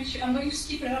going to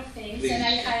skip a lot of things, please.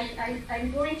 And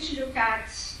I'm going to look at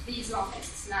the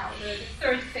Islamists now, the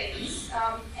third phase.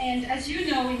 And as you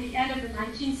know, in the end of the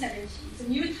 1970s, a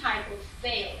new type of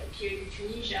veil appeared in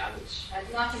Tunisia, which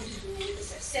had nothing to do with the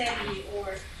Sarseri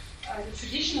or the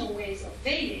traditional ways of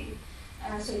veiling.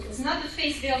 So it was not the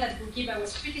face veil that Bourguiba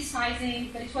was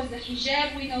criticizing, but it was the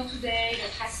hijab we know today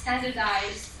that has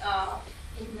standardized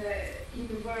in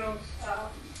the world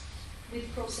with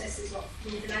processes of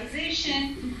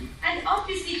legalization. And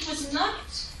obviously it was not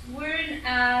worn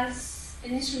as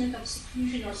an instrument of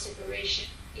seclusion or separation.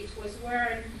 It was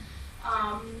worn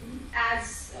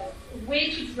as a way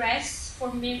to dress for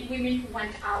women who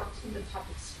went out in the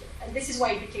public sphere. And this is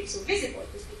why it became so visible,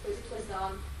 because it was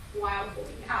done while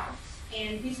going out.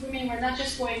 And these women were not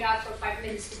just going out for 5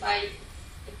 minutes to buy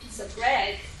a piece of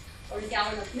bread or a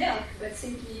gallon of milk, but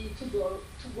simply to go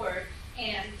to work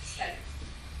and study.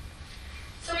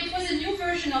 So it was a new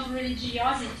version of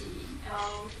religiosity,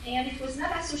 and it was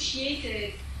not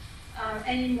associated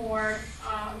anymore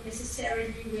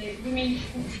necessarily with women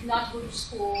who did not go to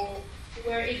school, who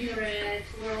were ignorant,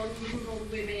 who were only rural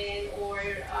women, or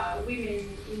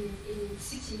women in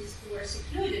cities who were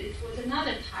secluded. It was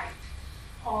another type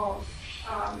of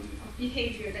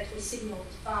behavior that was signaled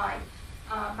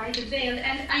by the veil.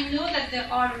 And I know that there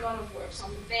are a lot of works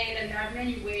on the veil, and there are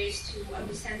many ways to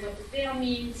understand what the veil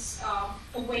means,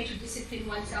 a way to discipline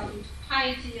oneself into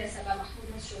piety, as Abba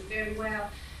Mahmoud has shown very well,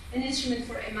 an instrument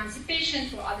for emancipation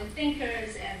for other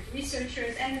thinkers and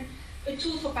researchers, and a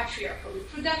tool for patriarchal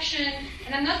reproduction.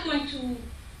 And I'm not going to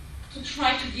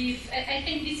try to give, I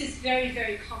think this is very,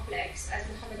 very complex, as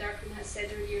Mohammed Arkin has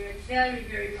said earlier, and very,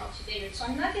 very multi-layered. So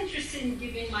I'm not interested in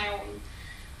giving my own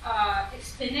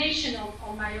explanation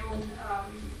or my own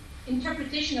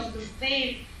interpretation of the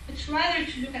veil, but rather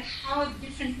to look at how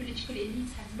different political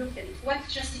elites have looked at it. What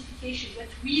justifications, what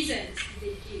reasons did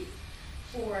they give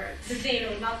for the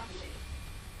veil or not the veil?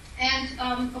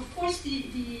 And of course, the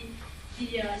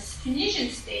Tunisian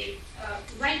state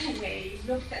right away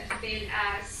looked at the veil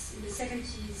as, in the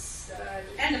 70s,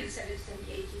 the end of the 70s and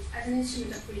the 80s, as an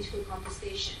instrument of political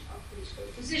contestation, of political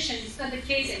opposition. It's not the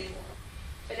case anymore.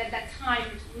 But at that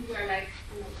time, we were like,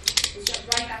 it was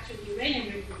right after the Iranian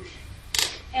Revolution.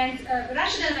 And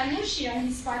Rashid al-Ghanouchi, on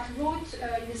his part, wrote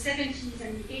in the 70s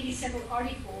and the 80s several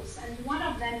articles, and one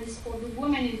of them is called The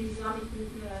Woman in the Islamic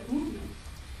Movement.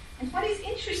 And what is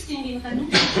interesting in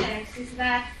Ghanouchi's text is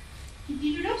that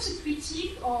he develops a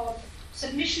critique of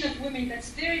submission of women that's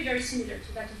very, very similar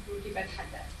to that of Bourguiba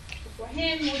Haddad. So for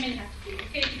him, women have to be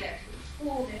educated, they have to be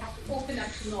full, they have to open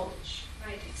up to knowledge.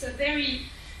 Right? It's a very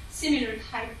similar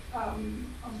type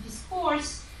of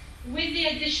discourse, with the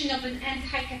addition of an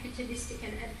anti-capitalistic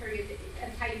and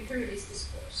anti-imperialist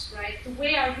discourse. Right? The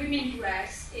way our women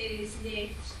dress is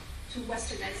linked to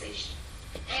westernization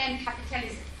and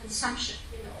capitalism, consumption.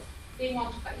 They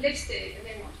want to buy lipstick, and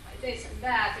they want to buy this and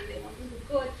that, and they want to look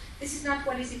good. This is not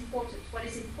what is important. What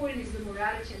is important is the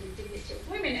morality and the dignity of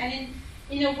women. And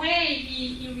in a way,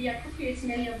 he reappropriates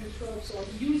many of the tropes, or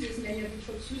uses many of the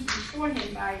tropes used before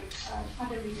him by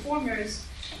other reformers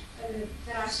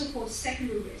that are so-called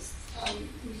secularist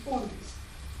reformers.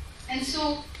 And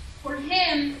so, for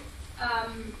him,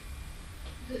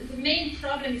 the main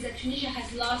problem is that Tunisia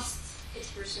has lost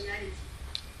its personality.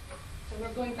 So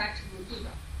we're going back to Bourguiba.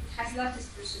 It has lost its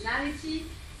personality,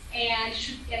 and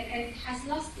it has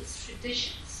lost its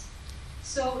traditions.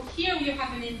 So here you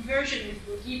have an inversion with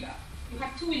Bourguiba. You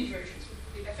have two inversions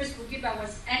with Bourguiba. First, Bourguiba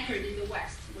was anchored in the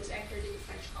West. It was anchored in the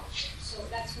French culture. So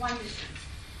that's one difference.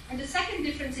 And the second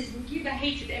difference is Bourguiba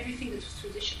hated everything that was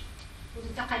traditional.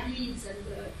 The taqalids and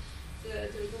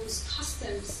those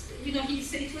customs. He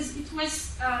said it was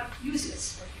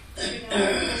useless for him.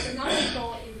 It was an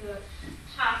obstacle in the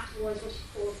path towards what he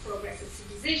called progress and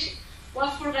civilization.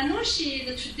 While for Ghanouchi,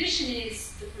 the tradition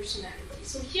is the personality.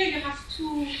 So here you have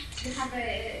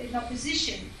an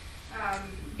opposition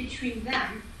between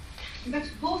them, but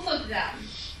both of them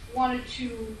wanted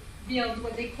to build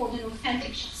what they called an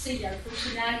authentic shakhsiyya,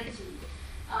 personality.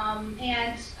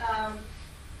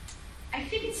 I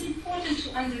think it's important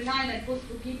to underline that both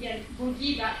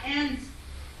Bourguiba and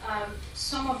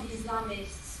some of the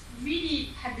Islamists really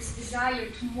had this desire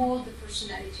to mold the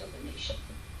personality of the nation.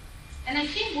 And I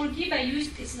think Bourguiba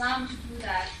used Islam to do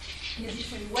that in a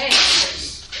different way, of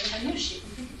course, than Ghanouchi, a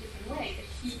completely different way.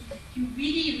 But he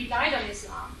really relied on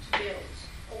Islam to build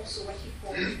also what he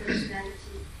called the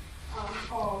personality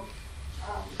of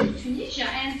Tunisia.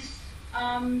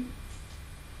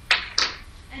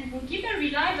 And Bourguiba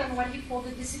relied on what he called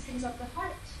the disciplines of the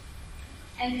heart.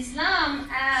 And Islam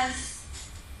as,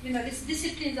 these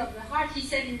disciplines of the heart, he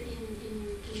said in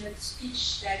in a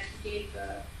speech that he gave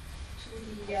to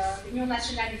the Union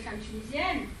Nationale des Femmes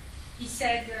Tunisiennes. He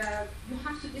said, you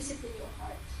have to discipline your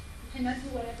heart. You cannot do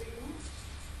whatever you want,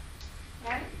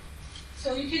 right?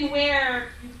 So you can wear,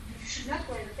 you should not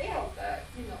wear the veil, but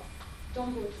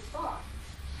don't go too far,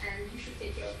 and you should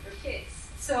take care of your kids.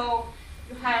 So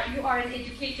you are an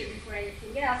educator before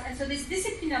anything else, and so this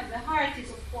discipline of the heart is,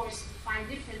 of course, defined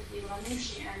differently in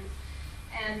Ghannouchi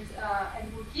and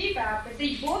Bourguiba, but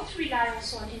they both rely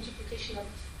also on interpretation of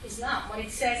Islam, what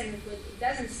it says and what it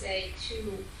doesn't say,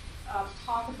 to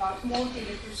talk about molding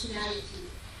a personality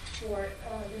for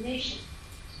the nation.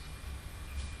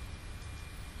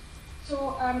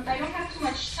 So I don't have too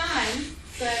much time,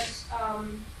 but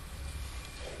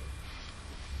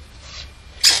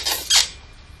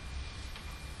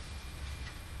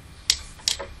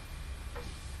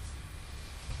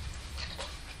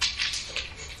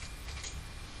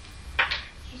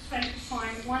just trying to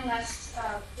find one last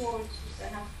quote. I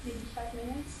have maybe 5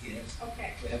 minutes? Yes.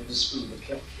 Okay. We have to spoon the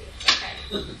clock here.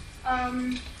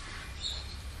 Okay.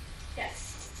 Yes.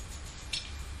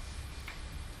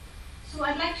 So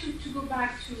I'd like to go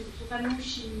back to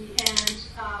Ghannouchi and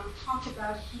talk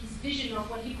about his vision of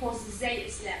what he calls the Zay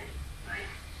Islamic. Right?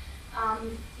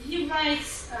 He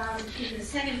writes in the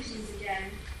 70s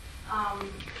again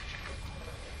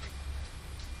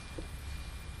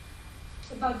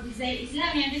about the Zay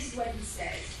Islamic, and this is what he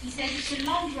says. He says it's a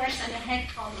long dress and a head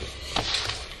covering.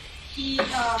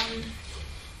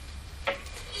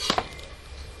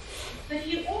 But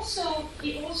he also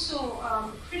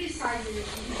criticizes the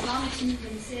Islamist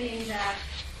movement, saying that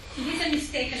it is a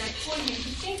mistake, and I quote him, to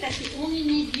think that you only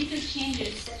need little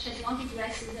changes such as longer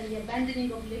dresses and the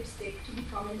abandoning of lipstick to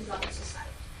become an Islamic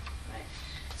society. Right?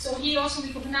 So he also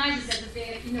recognizes that the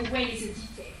veil, in a way, is a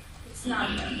detail. It's not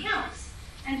what counts.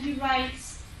 And he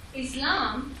writes,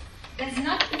 Islam does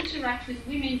not interact with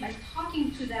women by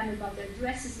talking to them about their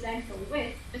dress's length or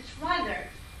width, but rather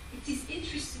it is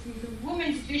interested in the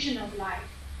woman's vision of life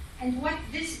and what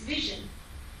this vision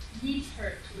leads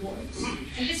her towards.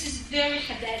 And this is very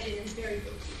Haddadian and very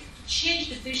good. To change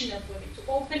the vision of women, to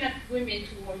open up women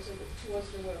towards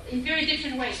the world in very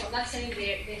different ways. So I'm not saying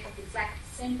they have the exact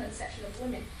same conception of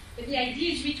women, but the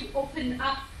idea is really to open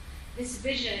up this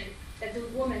vision that the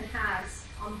woman has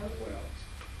on her world.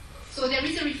 So there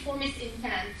is a reformist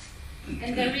intent,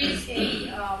 and there is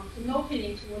an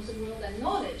opening towards the world and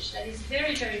knowledge that is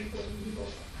very, very important in both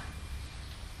of them.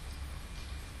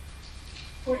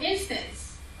 For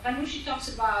instance, Ghannouchi talks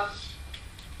about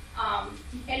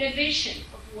the elevation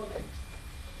of women.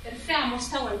 And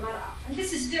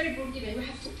this is very Bourguiban. We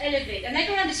have to elevate. And I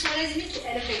don't understand what does it mean to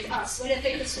elevate us. To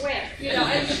elevate us where?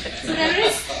 And so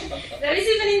there is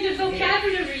even in the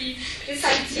vocabulary this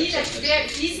idea that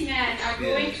these men are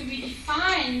going to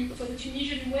redefine for the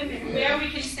Tunisian women where we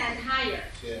can stand higher.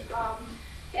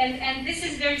 And this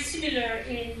is very similar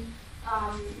in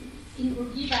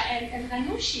Bourguiba and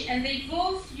Ghannouchi, and they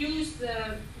both use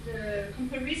the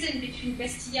comparison between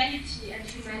bestiality and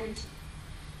humanity.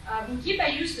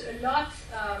 Bourguiba used a lot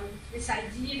this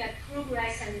idea that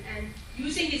progress and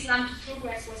using Islam to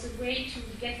progress was a way to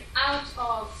get out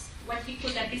of what he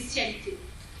called la bestialité,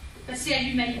 passer à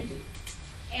l'humanité.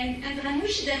 And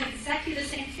Ghannouchi does exactly the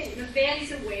same thing. The veil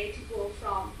is a way to go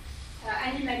from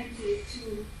animality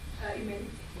to humanity.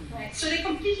 Right? So they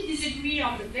completely disagree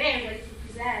on the veil, what it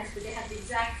represents, but they have the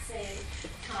exact same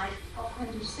kind of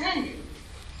understanding.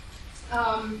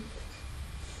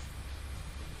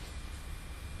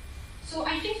 So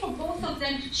I think for both of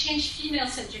them to change female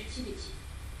subjectivity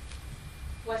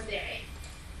was their aim.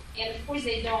 And of course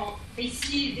they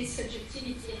see this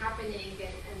subjectivity happening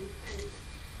and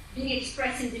being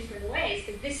expressed in different ways,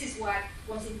 but this is what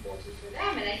was important for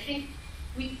them. And I think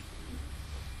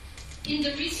in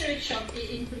the research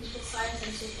in political science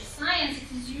and social science, it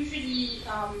is usually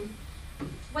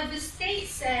what the state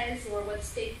says or what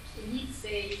state elites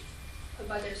say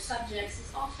about their subjects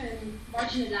is often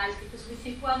marginalized because we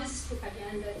think, well, this is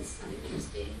propaganda, it's not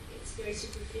interesting, it's very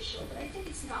superficial, but I think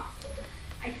it's not.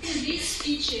 I think these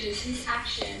speeches, these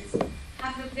actions,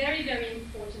 have a very, very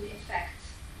important effect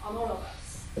on all of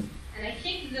us. And I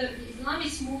think the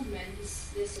Islamist movement,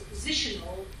 this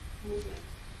oppositional movement,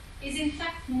 is in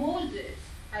fact molded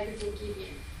by the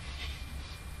Bourguibian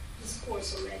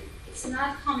discourse already. It's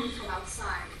not coming from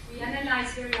outside. We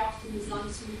analyze very often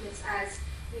Islamist movements as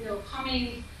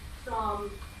coming from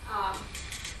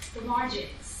the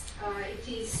margins. It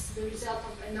is the result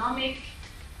of economic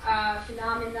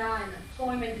phenomena and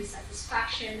employment,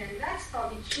 dissatisfaction, and that's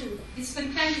probably true.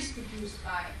 Discontent is produced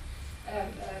by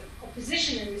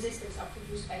opposition and resistance are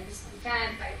produced by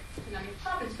discontent, by economic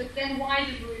problems. But then why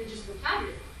the religious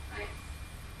vocabulary, right?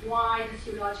 why the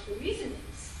theological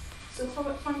reasonings. So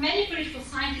for many political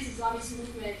scientists, Islamist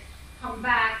movement come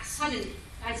back suddenly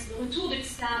as the retour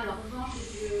d'Islam, la revanche de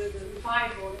Dieu, the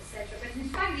revival, etc. But in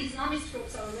fact, the Islamist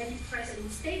tropes are already present in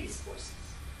state discourses.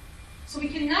 So we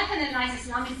cannot analyze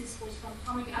Islamist discourse from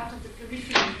coming out of the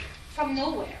periphery, from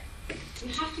nowhere. We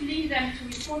have to link them to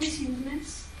reformist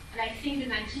movements, and I think the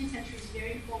 19th century is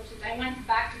very important. I went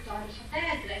back to Talal,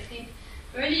 but I think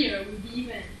earlier would be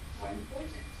even more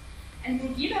important. And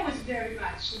Bourguiba was very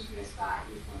much influenced by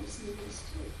reformist movements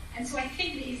too. And so I think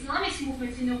the Islamist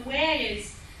movement in a way is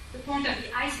the point of the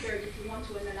iceberg if you want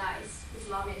to analyze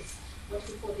Islamist, what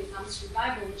we call the Islamist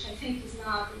revival, which I think is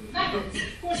not a revival.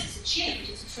 Of course, it's a change,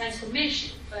 it's a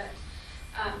transformation, but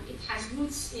it has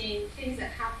roots in things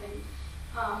that happened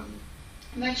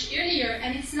much earlier,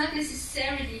 and it's not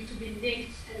necessarily to be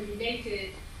linked and related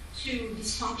to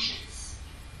dysfunctions.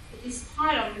 It is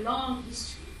part of a long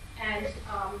history, and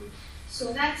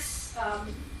so that's,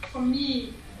 for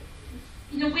me,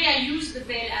 in a way I use the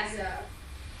veil as a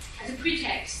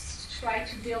pretext to try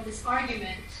to build this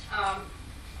argument.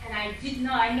 And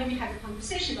I know we had a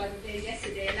conversation about the veil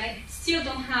yesterday, and I still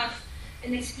don't have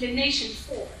an explanation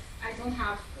for it. I don't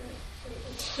have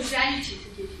causality to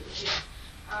give you here.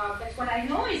 But what I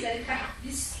know is that, in fact,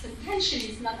 this contention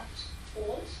is not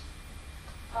old,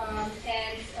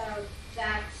 and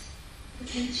that the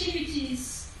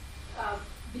continuities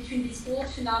between these old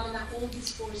phenomena, old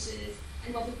discourses,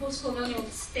 and what the postcolonial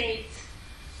state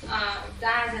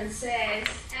does and says,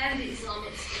 and the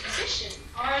Islamist position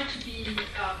are to be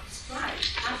described,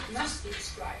 must be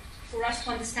described, for us to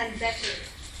understand better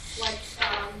what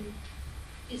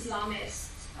Islamist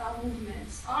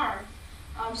movements are.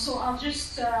 So I'll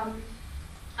just stop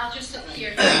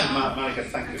here. Malika,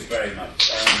 thank you very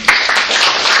much.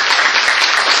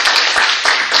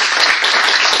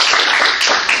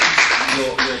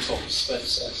 Your talk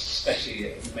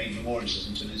especially made me more interested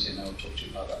in Tunisia, and I will talk to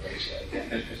you about that later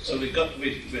again. So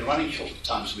we're running short of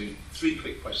time, so we have 3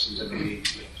 quick questions and we need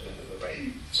to have a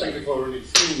break. Thank you for an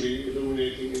extremely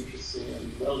illuminating, interesting,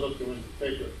 and well-documented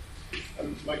paper.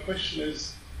 My question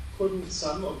is, couldn't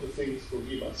some of the things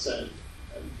Bourguiba said,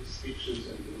 and his speeches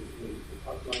and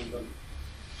the outline them,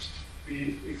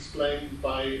 be explained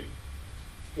by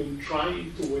him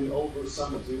trying to win over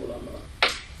some of the ulama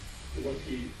to what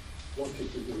he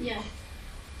wanted to do? Yeah.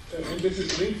 And this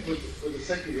is linked with the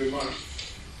second remark.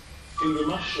 In the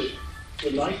Mashriq,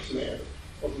 the nightmare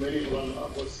of many ulama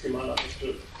was Kemal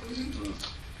Atatürk.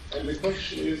 Mm-hmm. And the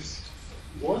question is,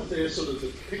 was there sort of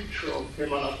the picture of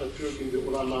Kemal Atatürk in the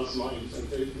ulama's minds? And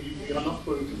we are not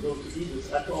going to go to do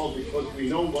this at all because we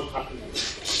know what happened.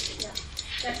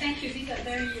 Yeah, thank you. These are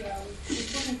very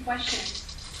important questions.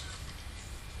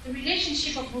 The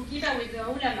relationship of Bourguiba with the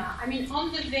ulama, I mean,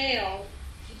 on the veil,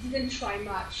 he didn't try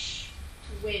much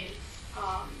to win.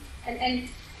 And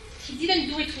he didn't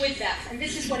do it with them. And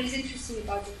this is what is interesting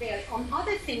about the veil. On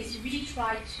other things, he really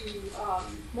tried to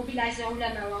mobilize the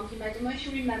ulama around him. I don't know if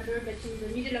you remember, but in the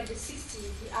middle of the 60s,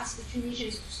 he asked the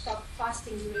Tunisians to stop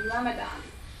fasting during Ramadan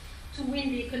to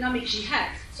win the economic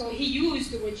jihad. So he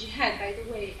used the word jihad, by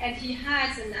the way. And he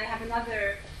has, and I have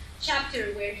another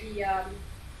chapter where he,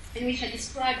 in which I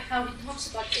describe how he talks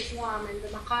about Islam and the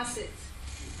maqasid,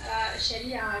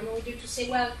 Sharia, in order to say,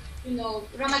 well, you know,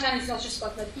 Ramadan is not just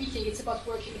about not eating, it's about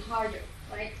working harder,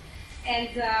 right? And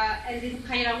in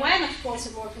Qayrawan, of course,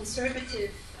 a more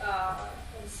conservative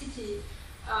city,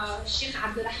 Sheikh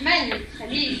Abdul Rahman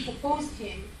Khalil proposed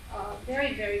him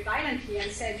very, very violently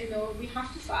and said, you know, we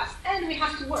have to fast and we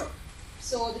have to work.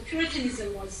 So the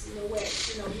Puritanism was, in a way,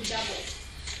 you know, redoubled.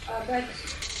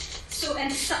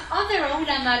 And some other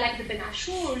ulama, like the Ben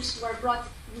Ashurs, were brought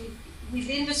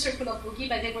within the circle of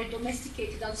Bourguiba. They were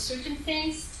domesticated on certain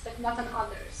things, but not on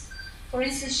others. For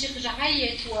instance, Sheikh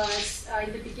Jahayet was,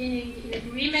 in the beginning, in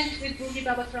agreement with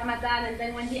Bourguiba with Ramadan, and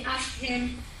then when he asked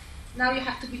him, now you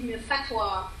have to give me a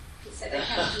fatwa, he said, I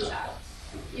can't do that.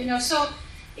 You know, so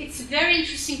it's very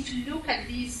interesting to look at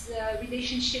these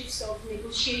relationships of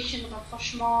negotiation,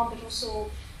 rapprochement, but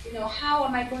also, you know, how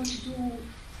am I going to do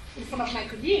in front of my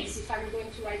colleagues if I'm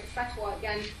going to write a fatwa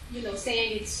again, you know,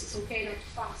 saying it's okay not to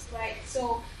fast, right?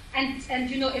 So, and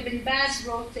you know, Ibn Baz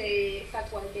wrote a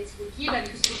fatwa against Bourguiba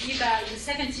because Bourguiba in the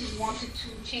 70s wanted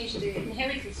to change the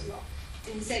inheritance law,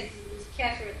 and he said he was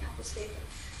kafir and apostate,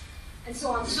 and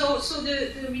so on. So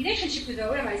the relationship with the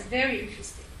ulama is very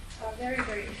interesting, very,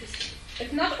 very interesting.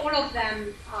 But not all of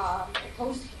them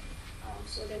opposed him.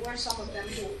 So there were some of them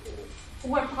who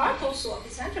were part also of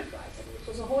this enterprise. I mean, it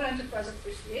was a whole enterprise of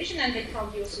persuasion, and they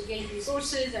probably also gained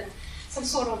resources and some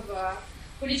sort of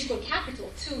political capital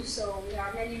too. So there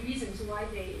are many reasons why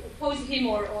they opposed him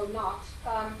or not.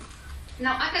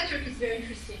 Now, Ataturk is very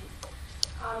interesting.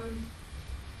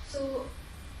 So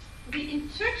in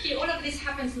Turkey, all of this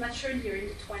happens much earlier in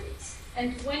the 20s.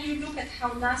 And when you look at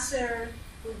how Nasser,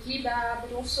 Bourguiba,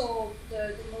 but also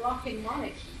the Moroccan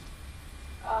monarchy,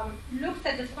 looked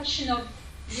at the question of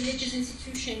religious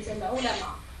institutions and the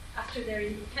ulama after their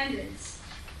independence,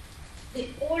 they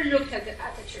all looked at the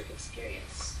Ataturk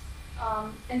experience.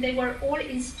 And they were all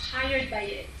inspired by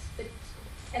it.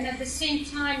 And at the same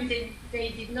time, they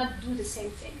did not do the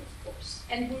same thing, of course.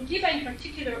 And Bourguiba in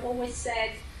particular always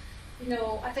said, you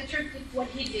know, Ataturk did what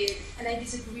he did, and I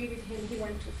disagree with him, he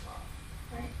went too far.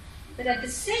 Right? But at the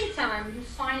same time, you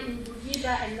find in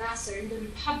Bourguiba and Nasser, in the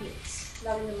republics,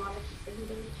 not in the monarchy, but in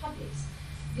the republics,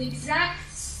 the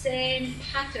exact same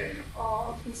pattern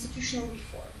of institutional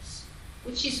reforms,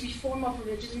 which is reform of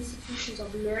religious institutions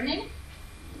of learning,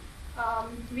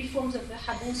 reforms of the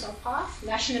Habun Sarqaf,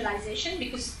 nationalization,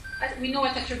 because we know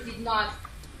Ataturk did not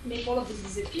make all of this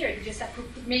disappear. He just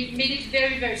made it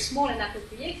very, very small and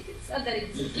appropriated it. It's not that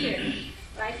it disappeared,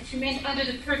 right? It remained under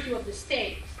the purview of the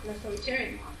state, an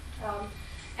authoritarian one.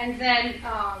 And then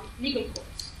legal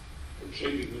codes. And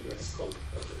changing the dress code.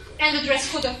 And the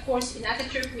dress code, of course, in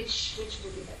Ataturk, which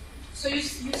will do that. So you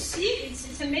see,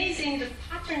 it's amazing. The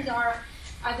patterns are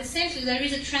the same. So there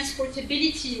is a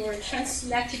transportability or a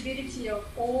translatability of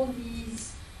all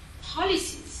these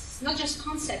policies. It's not just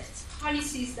concepts, it's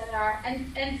policies that are,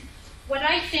 and what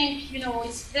I think, you know,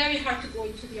 it's very hard to go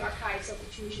into the archives of the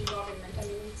Tunisian government. I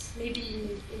mean, it's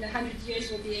maybe in 100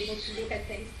 years we'll be able to look at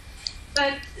things.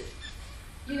 But,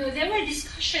 you know, there were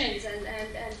discussions, and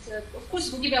of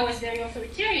course Bourguiba was very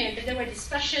authoritarian, but there were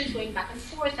discussions going back and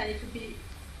forth, and it would be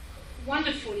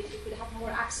wonderful if we could have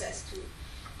more access to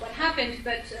what happened.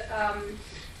 But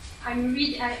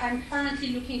I'm currently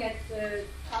looking at the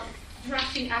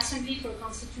drafting assembly for a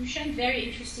constitution, very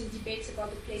interesting debates about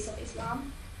the place of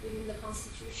Islam within the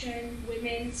constitution,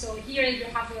 women. So here you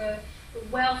have a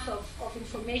wealth of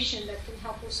information that can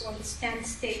help us understand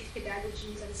state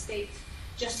pedagogies and state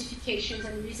justifications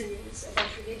and reasonings about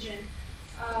religion.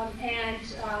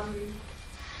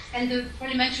 And the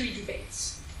parliamentary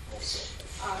debates also.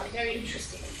 Very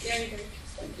interesting, very, very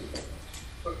interesting.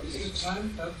 Is it time?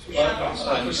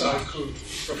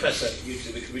 Professor, we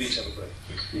need to have a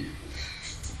break.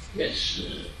 Yes,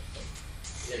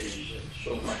 there is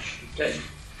so much to tell.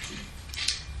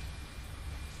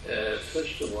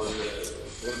 First of all,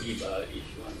 Bourguiba is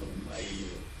one of my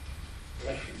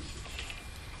references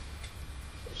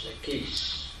as a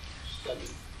case study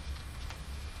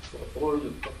for all the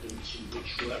problems in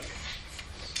which we are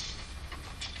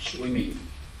swimming,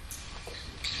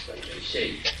 like I say.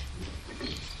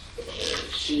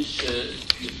 Since the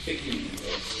beginning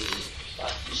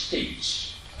of the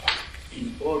states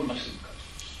in all Muslim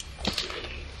countries,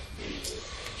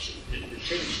 the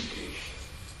same situation.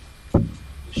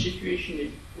 The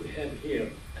situation we have here,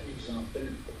 an example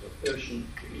of a person,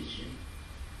 Tunisian,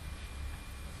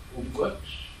 who got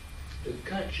the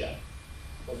culture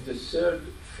of the Third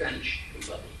French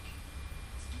Republic.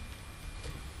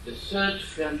 The Third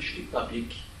French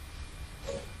Republic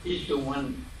is the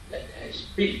one that has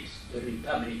built the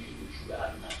republic in which we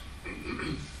are now.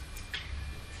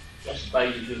 Just by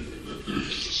the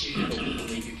decision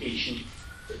of education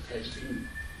that has been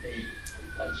made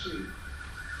compulsory,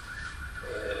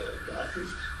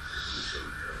 gratuit,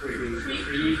 free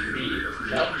of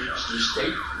charge, it's the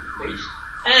state based,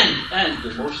 and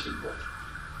the most important,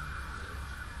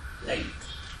 language.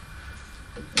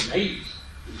 Language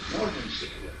is more than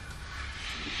secular.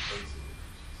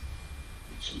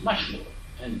 It's much more.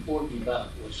 And Bourguiba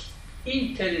was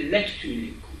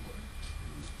intellectually poor.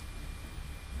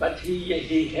 But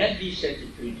he had this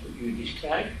attitude you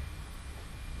described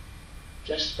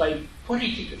just by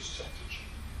political strategy,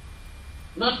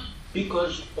 not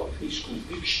because of his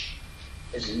conviction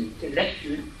as an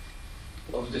intellectual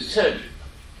of the Third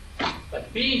Republic.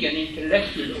 But being an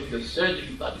intellectual of the Third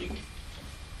Republic,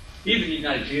 even in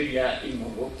Algeria, in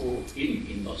Morocco,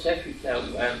 in North Africa,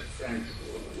 where French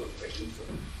were present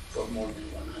for more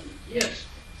than 100 years.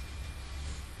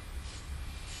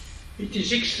 It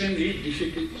is extremely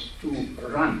difficult to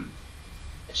run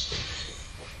a state.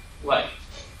 Why?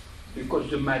 Because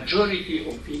the majority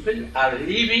of people are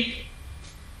living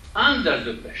under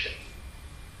the pressure.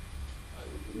 I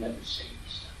would never say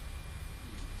this.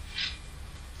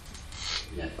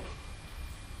 Never.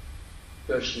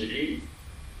 Personally,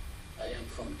 I am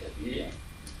from Kabila,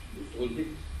 you told it.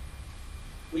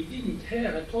 We didn't hear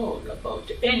at all about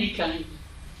any kind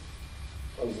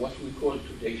of what we call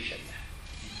today Sharia.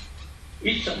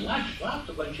 It's a large part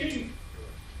of Algeria.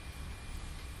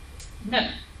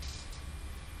 Never.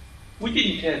 We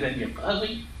didn't have any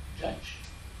qadi, judge.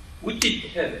 We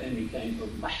didn't have any kind of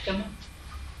mahkama.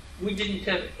 We didn't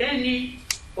have any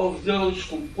of those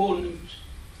components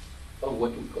of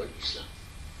what we call Islam.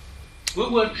 We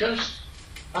were just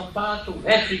a part of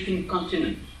African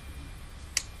continent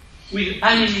with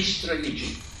animist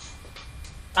religion,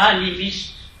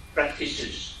 animist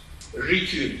practices,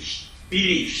 rituals,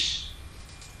 beliefs.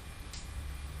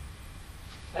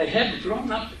 I have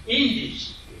grown up in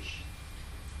this situation.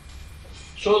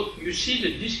 So you see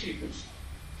the discrepancy.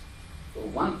 For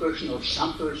one person or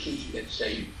some persons, let's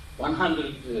say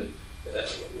 100,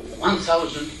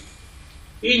 1,000,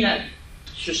 in a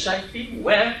society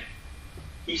where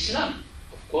Islam,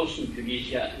 of course in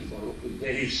Tunisia and Morocco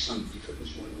there is some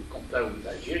difference when we compare with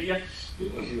Algeria,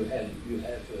 because you have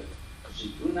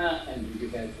Zitouna and you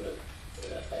have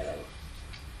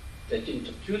that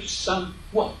introduced some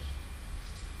what?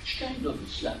 Which kind of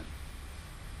Islam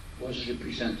was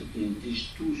represented in these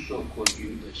two so-called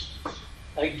universities?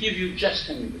 I give you just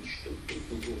an image to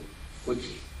go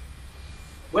quickly.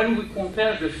 When we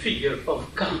compare the figure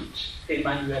of Kant,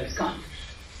 Immanuel Kant,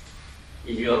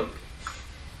 in Europe,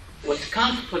 what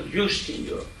Kant produced in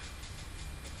Europe,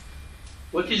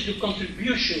 what is the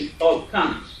contribution of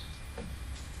Kant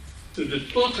to the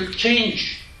total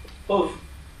change of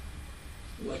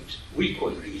what we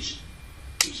call reason,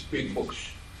 these big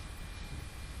books,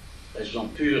 raison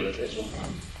pure, raison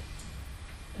d'être.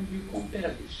 And you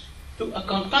compare this to a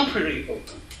contemporary of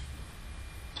Kant,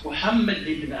 Muhammad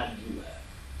ibn Abdul Wahab.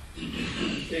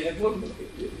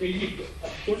 They lived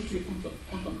absolutely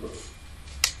contemporary.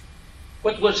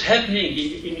 What was happening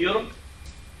in Europe,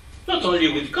 not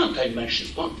only with Kant, I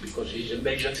mentioned Kant because he's a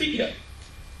major figure,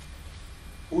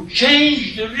 who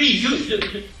changed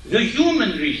the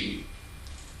human reason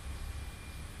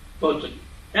totally.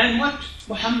 And what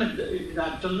Muhammad ibn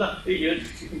Abdullah,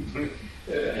 it's good.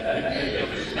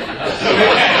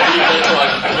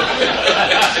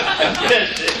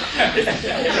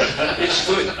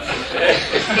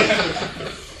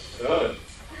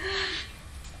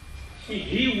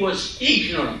 He was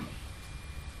ignorant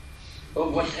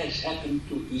of what has happened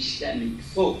to Islamic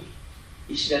thought,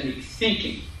 Islamic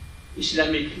thinking,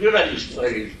 Islamic pluralism,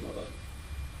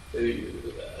 in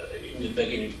the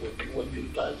beginning, what you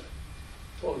told.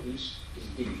 All this is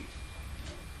belief.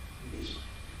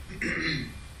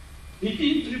 He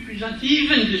didn't represent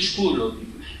even the school of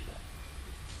Ibn Hanbal.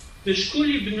 The school of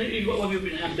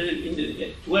Ibn Hanbal in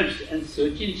the 12th and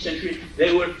 13th century,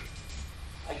 they were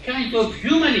a kind of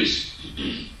humanist,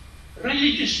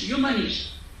 religious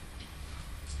humanist,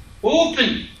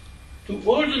 open to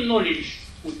all the knowledge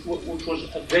which was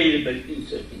available in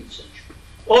the 13th century.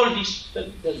 All this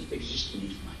doesn't exist in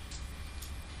his mind.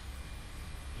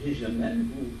 He's a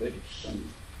man who read some.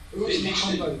 Who was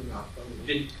Muhammad ibn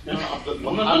Abdullah? No.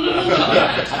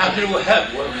 Abdul Wahab.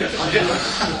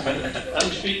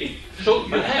 I'm speaking. So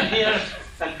you have here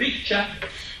a picture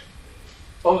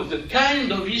of the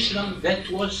kind of Islam that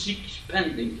was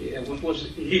expanding, what was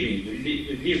lived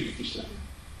Islam.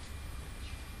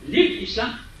 Lived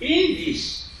Islam in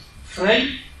this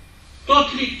frame,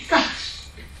 totally cut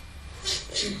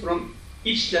from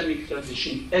Islamic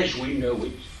tradition as we know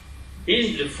it,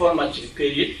 in the formative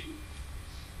period,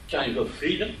 kind of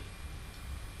freedom,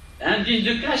 and in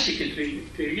the classical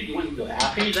period when the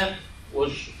Aqidah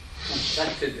was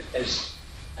constructed as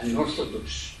an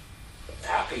orthodox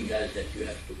Aqidah that you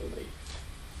have to obey.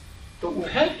 So we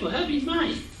have to have in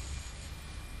mind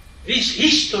these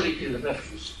historical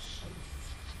references.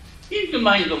 In the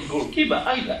mind of Bourguiba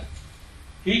either,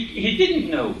 he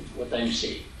didn't know what I'm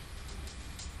saying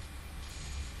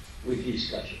with his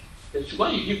culture. That's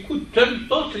why he could turn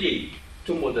totally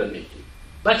to modernity.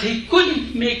 But he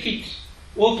couldn't make it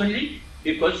openly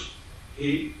because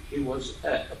he was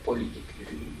a political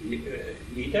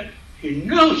leader. He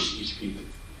knows his people.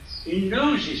 He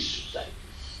knows his society.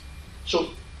 So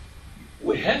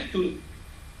we have to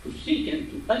think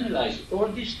and to analyze all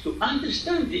this to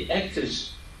understand the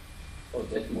actors of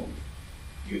that moment.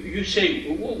 You say,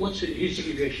 what's his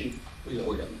relation with the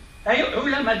ulama?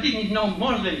 Ulama didn't know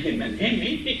more than him and him.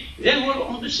 They were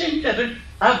on the same level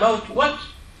about what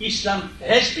Islam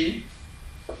has been,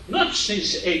 not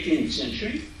since the 18th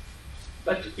century,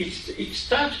 but it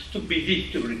started to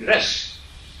begin to regress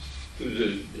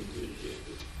to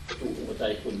what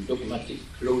I call dogmatic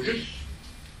closures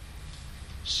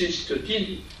since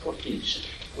 13th, 14th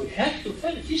century. We have to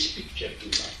have this picture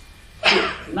in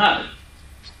mind. Now,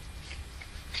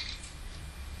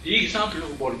 the example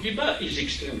of Bourguiba is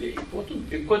extremely important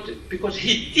because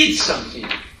he did something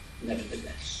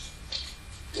nevertheless.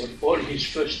 For all his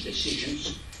first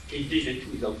decisions, he did it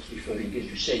without referring, as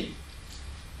you say,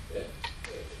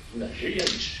 in Algeria,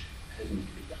 has not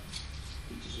been done.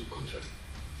 It is the contrary.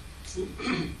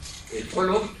 They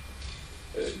followed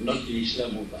not the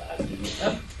Islam of Abdul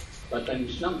Wahab, but an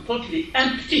Islam totally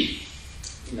empty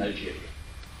in Algeria,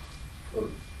 for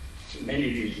many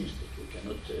reasons that we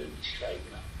cannot describe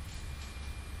now.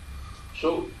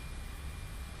 So,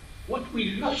 what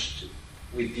we lost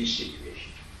with this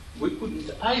situation, we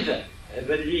couldn't either have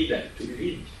a leader to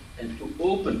lead and to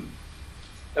open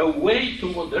a way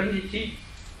to modernity,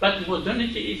 but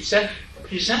modernity itself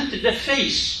presented a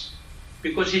face,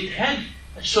 because it had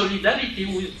a solidarity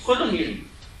with colonial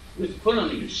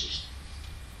system.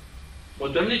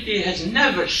 Modernity has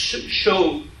never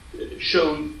shown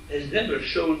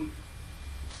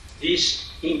this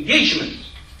engagement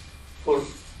for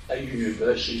a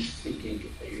universal thinking,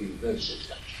 a universal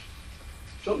touch.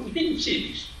 So we didn't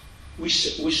see this.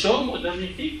 We saw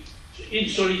modernity in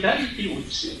solidarity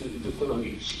with the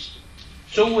colonial system.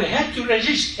 So we had to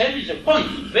resist. That is a point,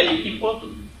 very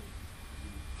important,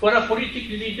 for a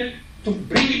political leader to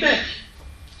bring it back.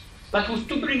 But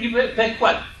to bring it back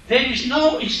what? There is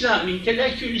no Islam.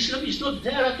 Intellectual Islam is not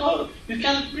there at all. You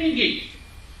cannot bring it.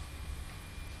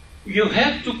 You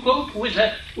have to cope with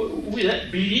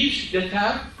beliefs that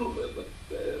are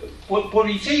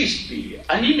polytheist beliefs,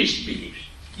 animist beliefs.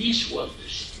 This was the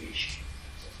situation.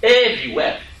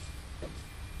 Everywhere.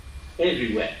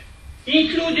 Everywhere.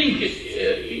 Including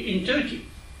in Turkey.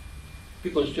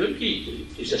 Because Turkey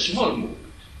is a small movement.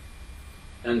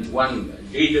 And one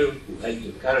leader who had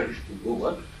the courage to go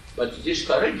up, but this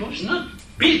courage was not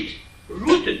built,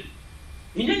 rooted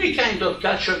in any kind of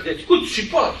culture that could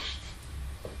support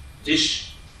this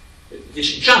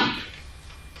jump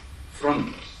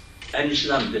from an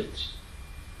Islam that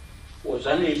was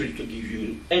unable to give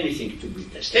you anything to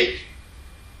build a state,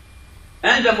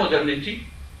 and a modernity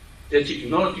that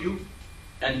ignored you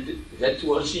and that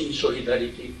was in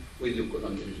solidarity with the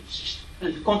colonial system,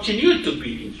 and continued to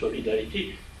be in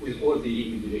solidarity with all the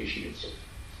immigration, etc.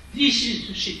 This is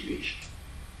the situation.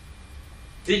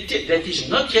 That is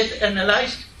not yet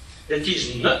analyzed. That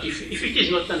is not, if it is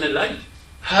not analyzed,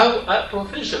 how a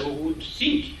professor who would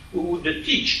think, who would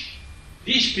teach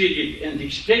this period and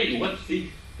explain what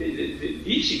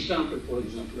this example, for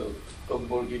example, of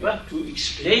Bourguiba, to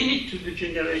explain it to the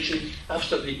generation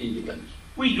after the independence.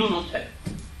 We do not have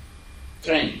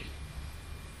trained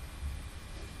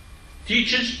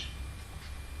teachers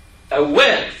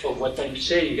aware of what I'm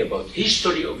saying about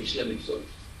history of Islamic thought,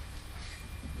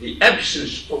 the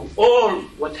absence of all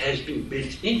what has been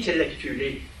built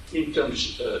intellectually in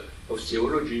terms of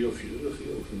theology, of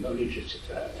philosophy, of knowledge,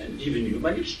 etc., and even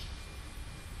humanism.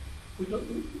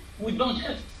 We don't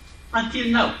have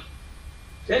until now.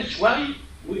 That's why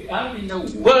we are in a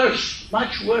worse,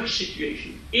 much worse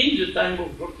situation. In the time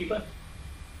of Bourguiba,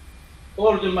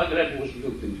 all the Maghreb was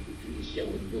looking to Tunisia,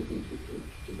 was looking to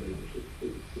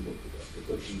Bourguiba,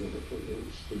 because in Bourguiba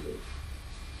was still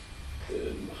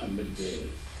Mohammed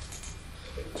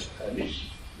Khamis.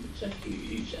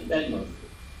 He's a man of,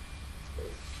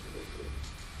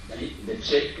 let's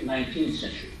say, 19th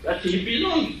century. But he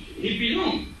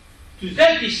belonged to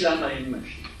that Islam I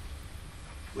mentioned,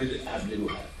 with Abdul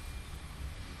Wahab.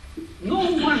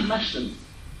 No one Muslim,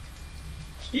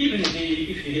 even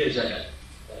if he is a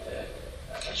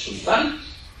sultan,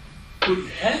 could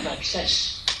have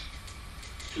access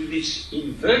to this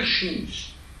inversion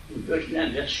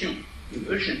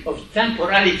of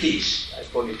temporalities, I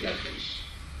call it like this,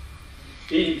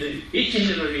 in the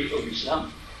itinerary of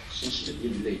Islam since the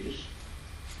Middle Ages,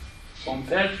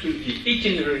 compared to the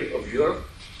itinerary of Europe,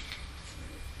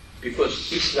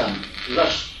 because Islam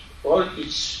lost all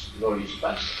its glorious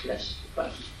past,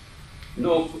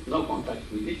 no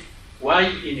contact with it. Why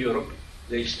in Europe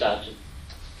they started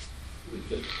with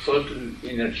the total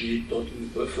energy, total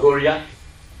euphoria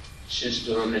since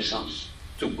the Renaissance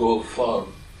to go for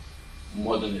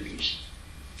modernism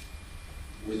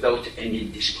without any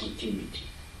discontinuity.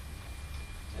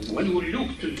 And when we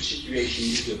look to the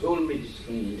situation in the whole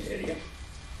Mediterranean area,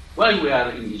 why we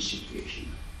are in this situation?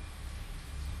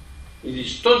 It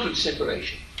is total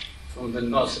separation from the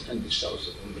north and the south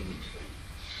of the Mediterranean.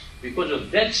 Because of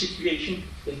that situation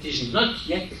that is not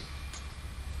yet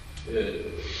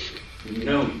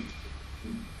known,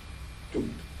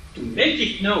 to make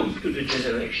it known to the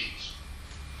generations.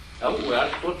 Now we are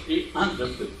totally under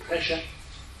the pressure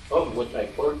of what I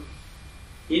call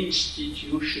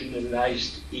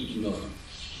institutionalized ignorance.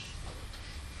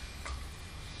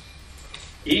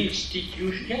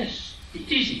 Yes,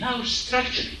 it is now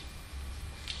structured.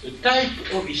 The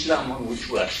type of Islam on which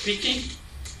we are speaking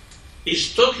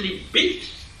is totally built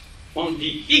on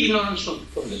the ignorance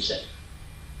of the self.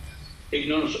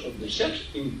 ignorance of the self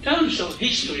in terms of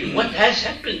history, what has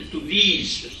happened to these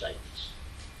societies.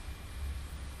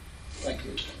 Thank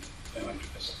you very much,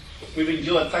 Professor. We've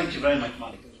enjoyed, thank you very much,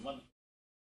 Malika.